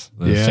Shaddix,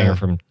 the singer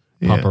from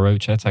Papa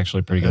Roach. That's actually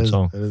a pretty good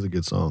song. That is a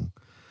good song.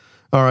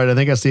 All right, I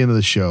think that's the end of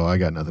the show. I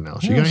got nothing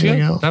else. You got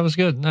anything else? That was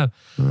good. No.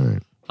 All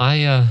right.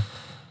 I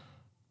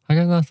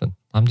got nothing.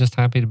 I'm just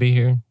happy to be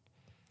here.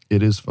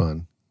 It is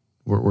fun.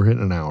 We're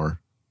hitting an hour,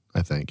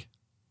 I think.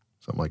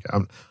 Something like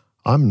that.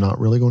 I'm not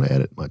really going to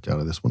edit much out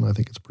of this one. I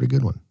think it's a pretty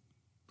good one.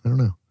 I don't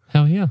know.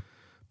 Hell yeah.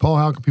 Paul,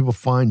 how can people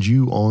find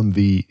you on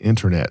the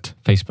internet?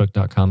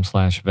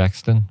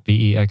 Facebook.com/Vexton,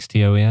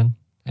 VEXTON,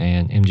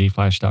 and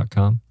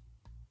MGFlash.com.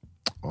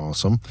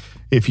 Awesome.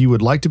 If you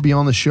would like to be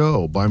on the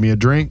show, buy me a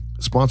drink,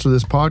 sponsor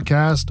this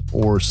podcast,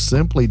 or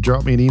simply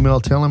drop me an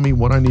email telling me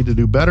what I need to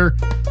do better,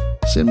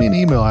 send me an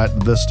email at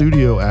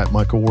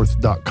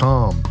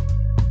thestudio@michaelworth.com.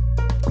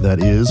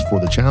 That is for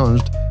the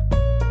challenged,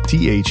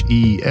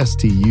 THESTUDIO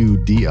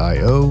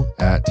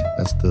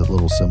that's the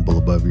little symbol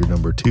above your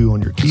number 2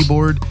 on your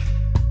keyboard,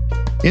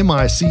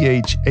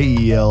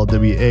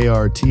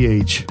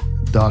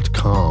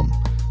 MICHAELWARTH.com.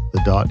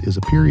 The dot is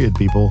a period,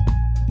 people.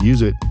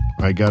 Use it.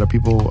 I got a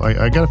few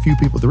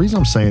people. The reason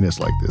I'm saying this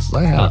like this is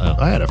I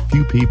had a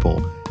few people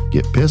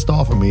get pissed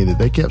off at me that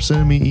they kept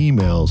sending me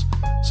emails,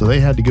 so they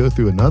had to go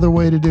through another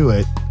way to do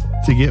it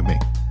to get me.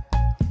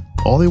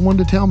 All they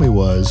wanted to tell me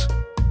was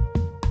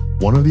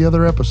one of the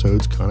other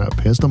episodes kind of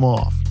pissed them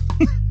off.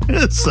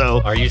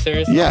 So, are you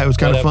serious? Yeah, it was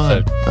kind of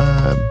fun.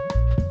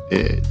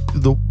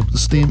 The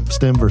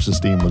STEM versus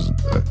Steam was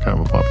kind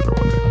of a popular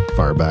one to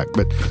fire back.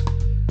 But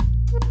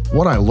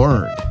what I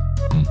learned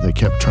They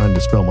kept trying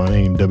to spell my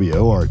name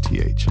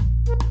W-O-R-T-H.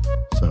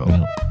 So,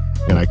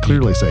 and I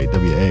clearly say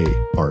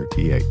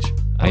W-A-R-T-H.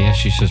 I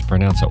guess you should just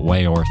pronounce it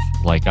Wayorth.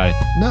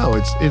 No,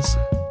 it's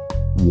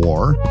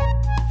War.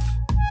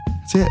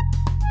 That's it.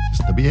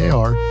 Just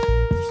W-A-R.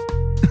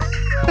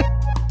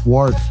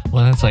 Warth.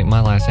 Well, that's like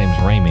my last name's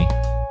Ramey,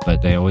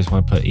 but they always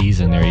want to put E's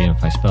in there even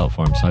if I spell it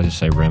for them. So I just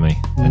say Remy,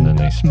 and then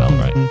they spell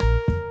right.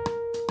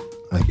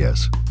 I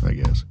guess.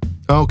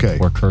 Okay.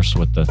 We're cursed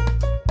with the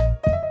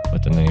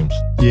names.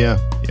 Yeah.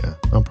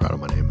 I'm proud of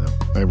my name, though.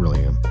 I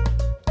really am.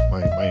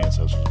 My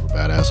ancestors were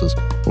badasses.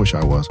 Wish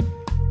I was.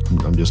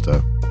 I'm just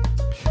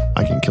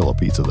I can kill a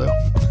pizza, though.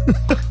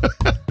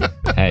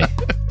 Hey,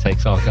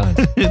 takes all kinds.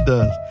 It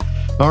does.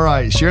 All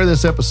right, share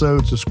this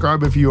episode.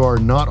 Subscribe if you are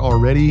not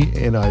already,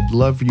 and I'd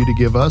love for you to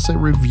give us a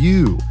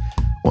review.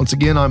 Once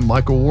again, I'm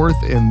Michael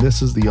Worth, and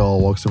this is the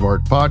All Walks of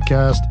Art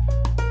podcast.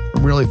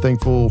 I'm really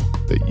thankful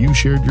that you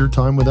shared your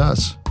time with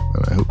us,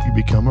 and I hope you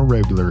become a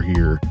regular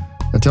here.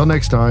 Until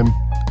next time,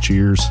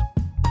 cheers.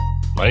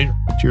 Later.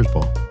 Cheers,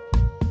 Paul.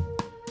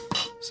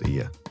 See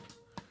ya.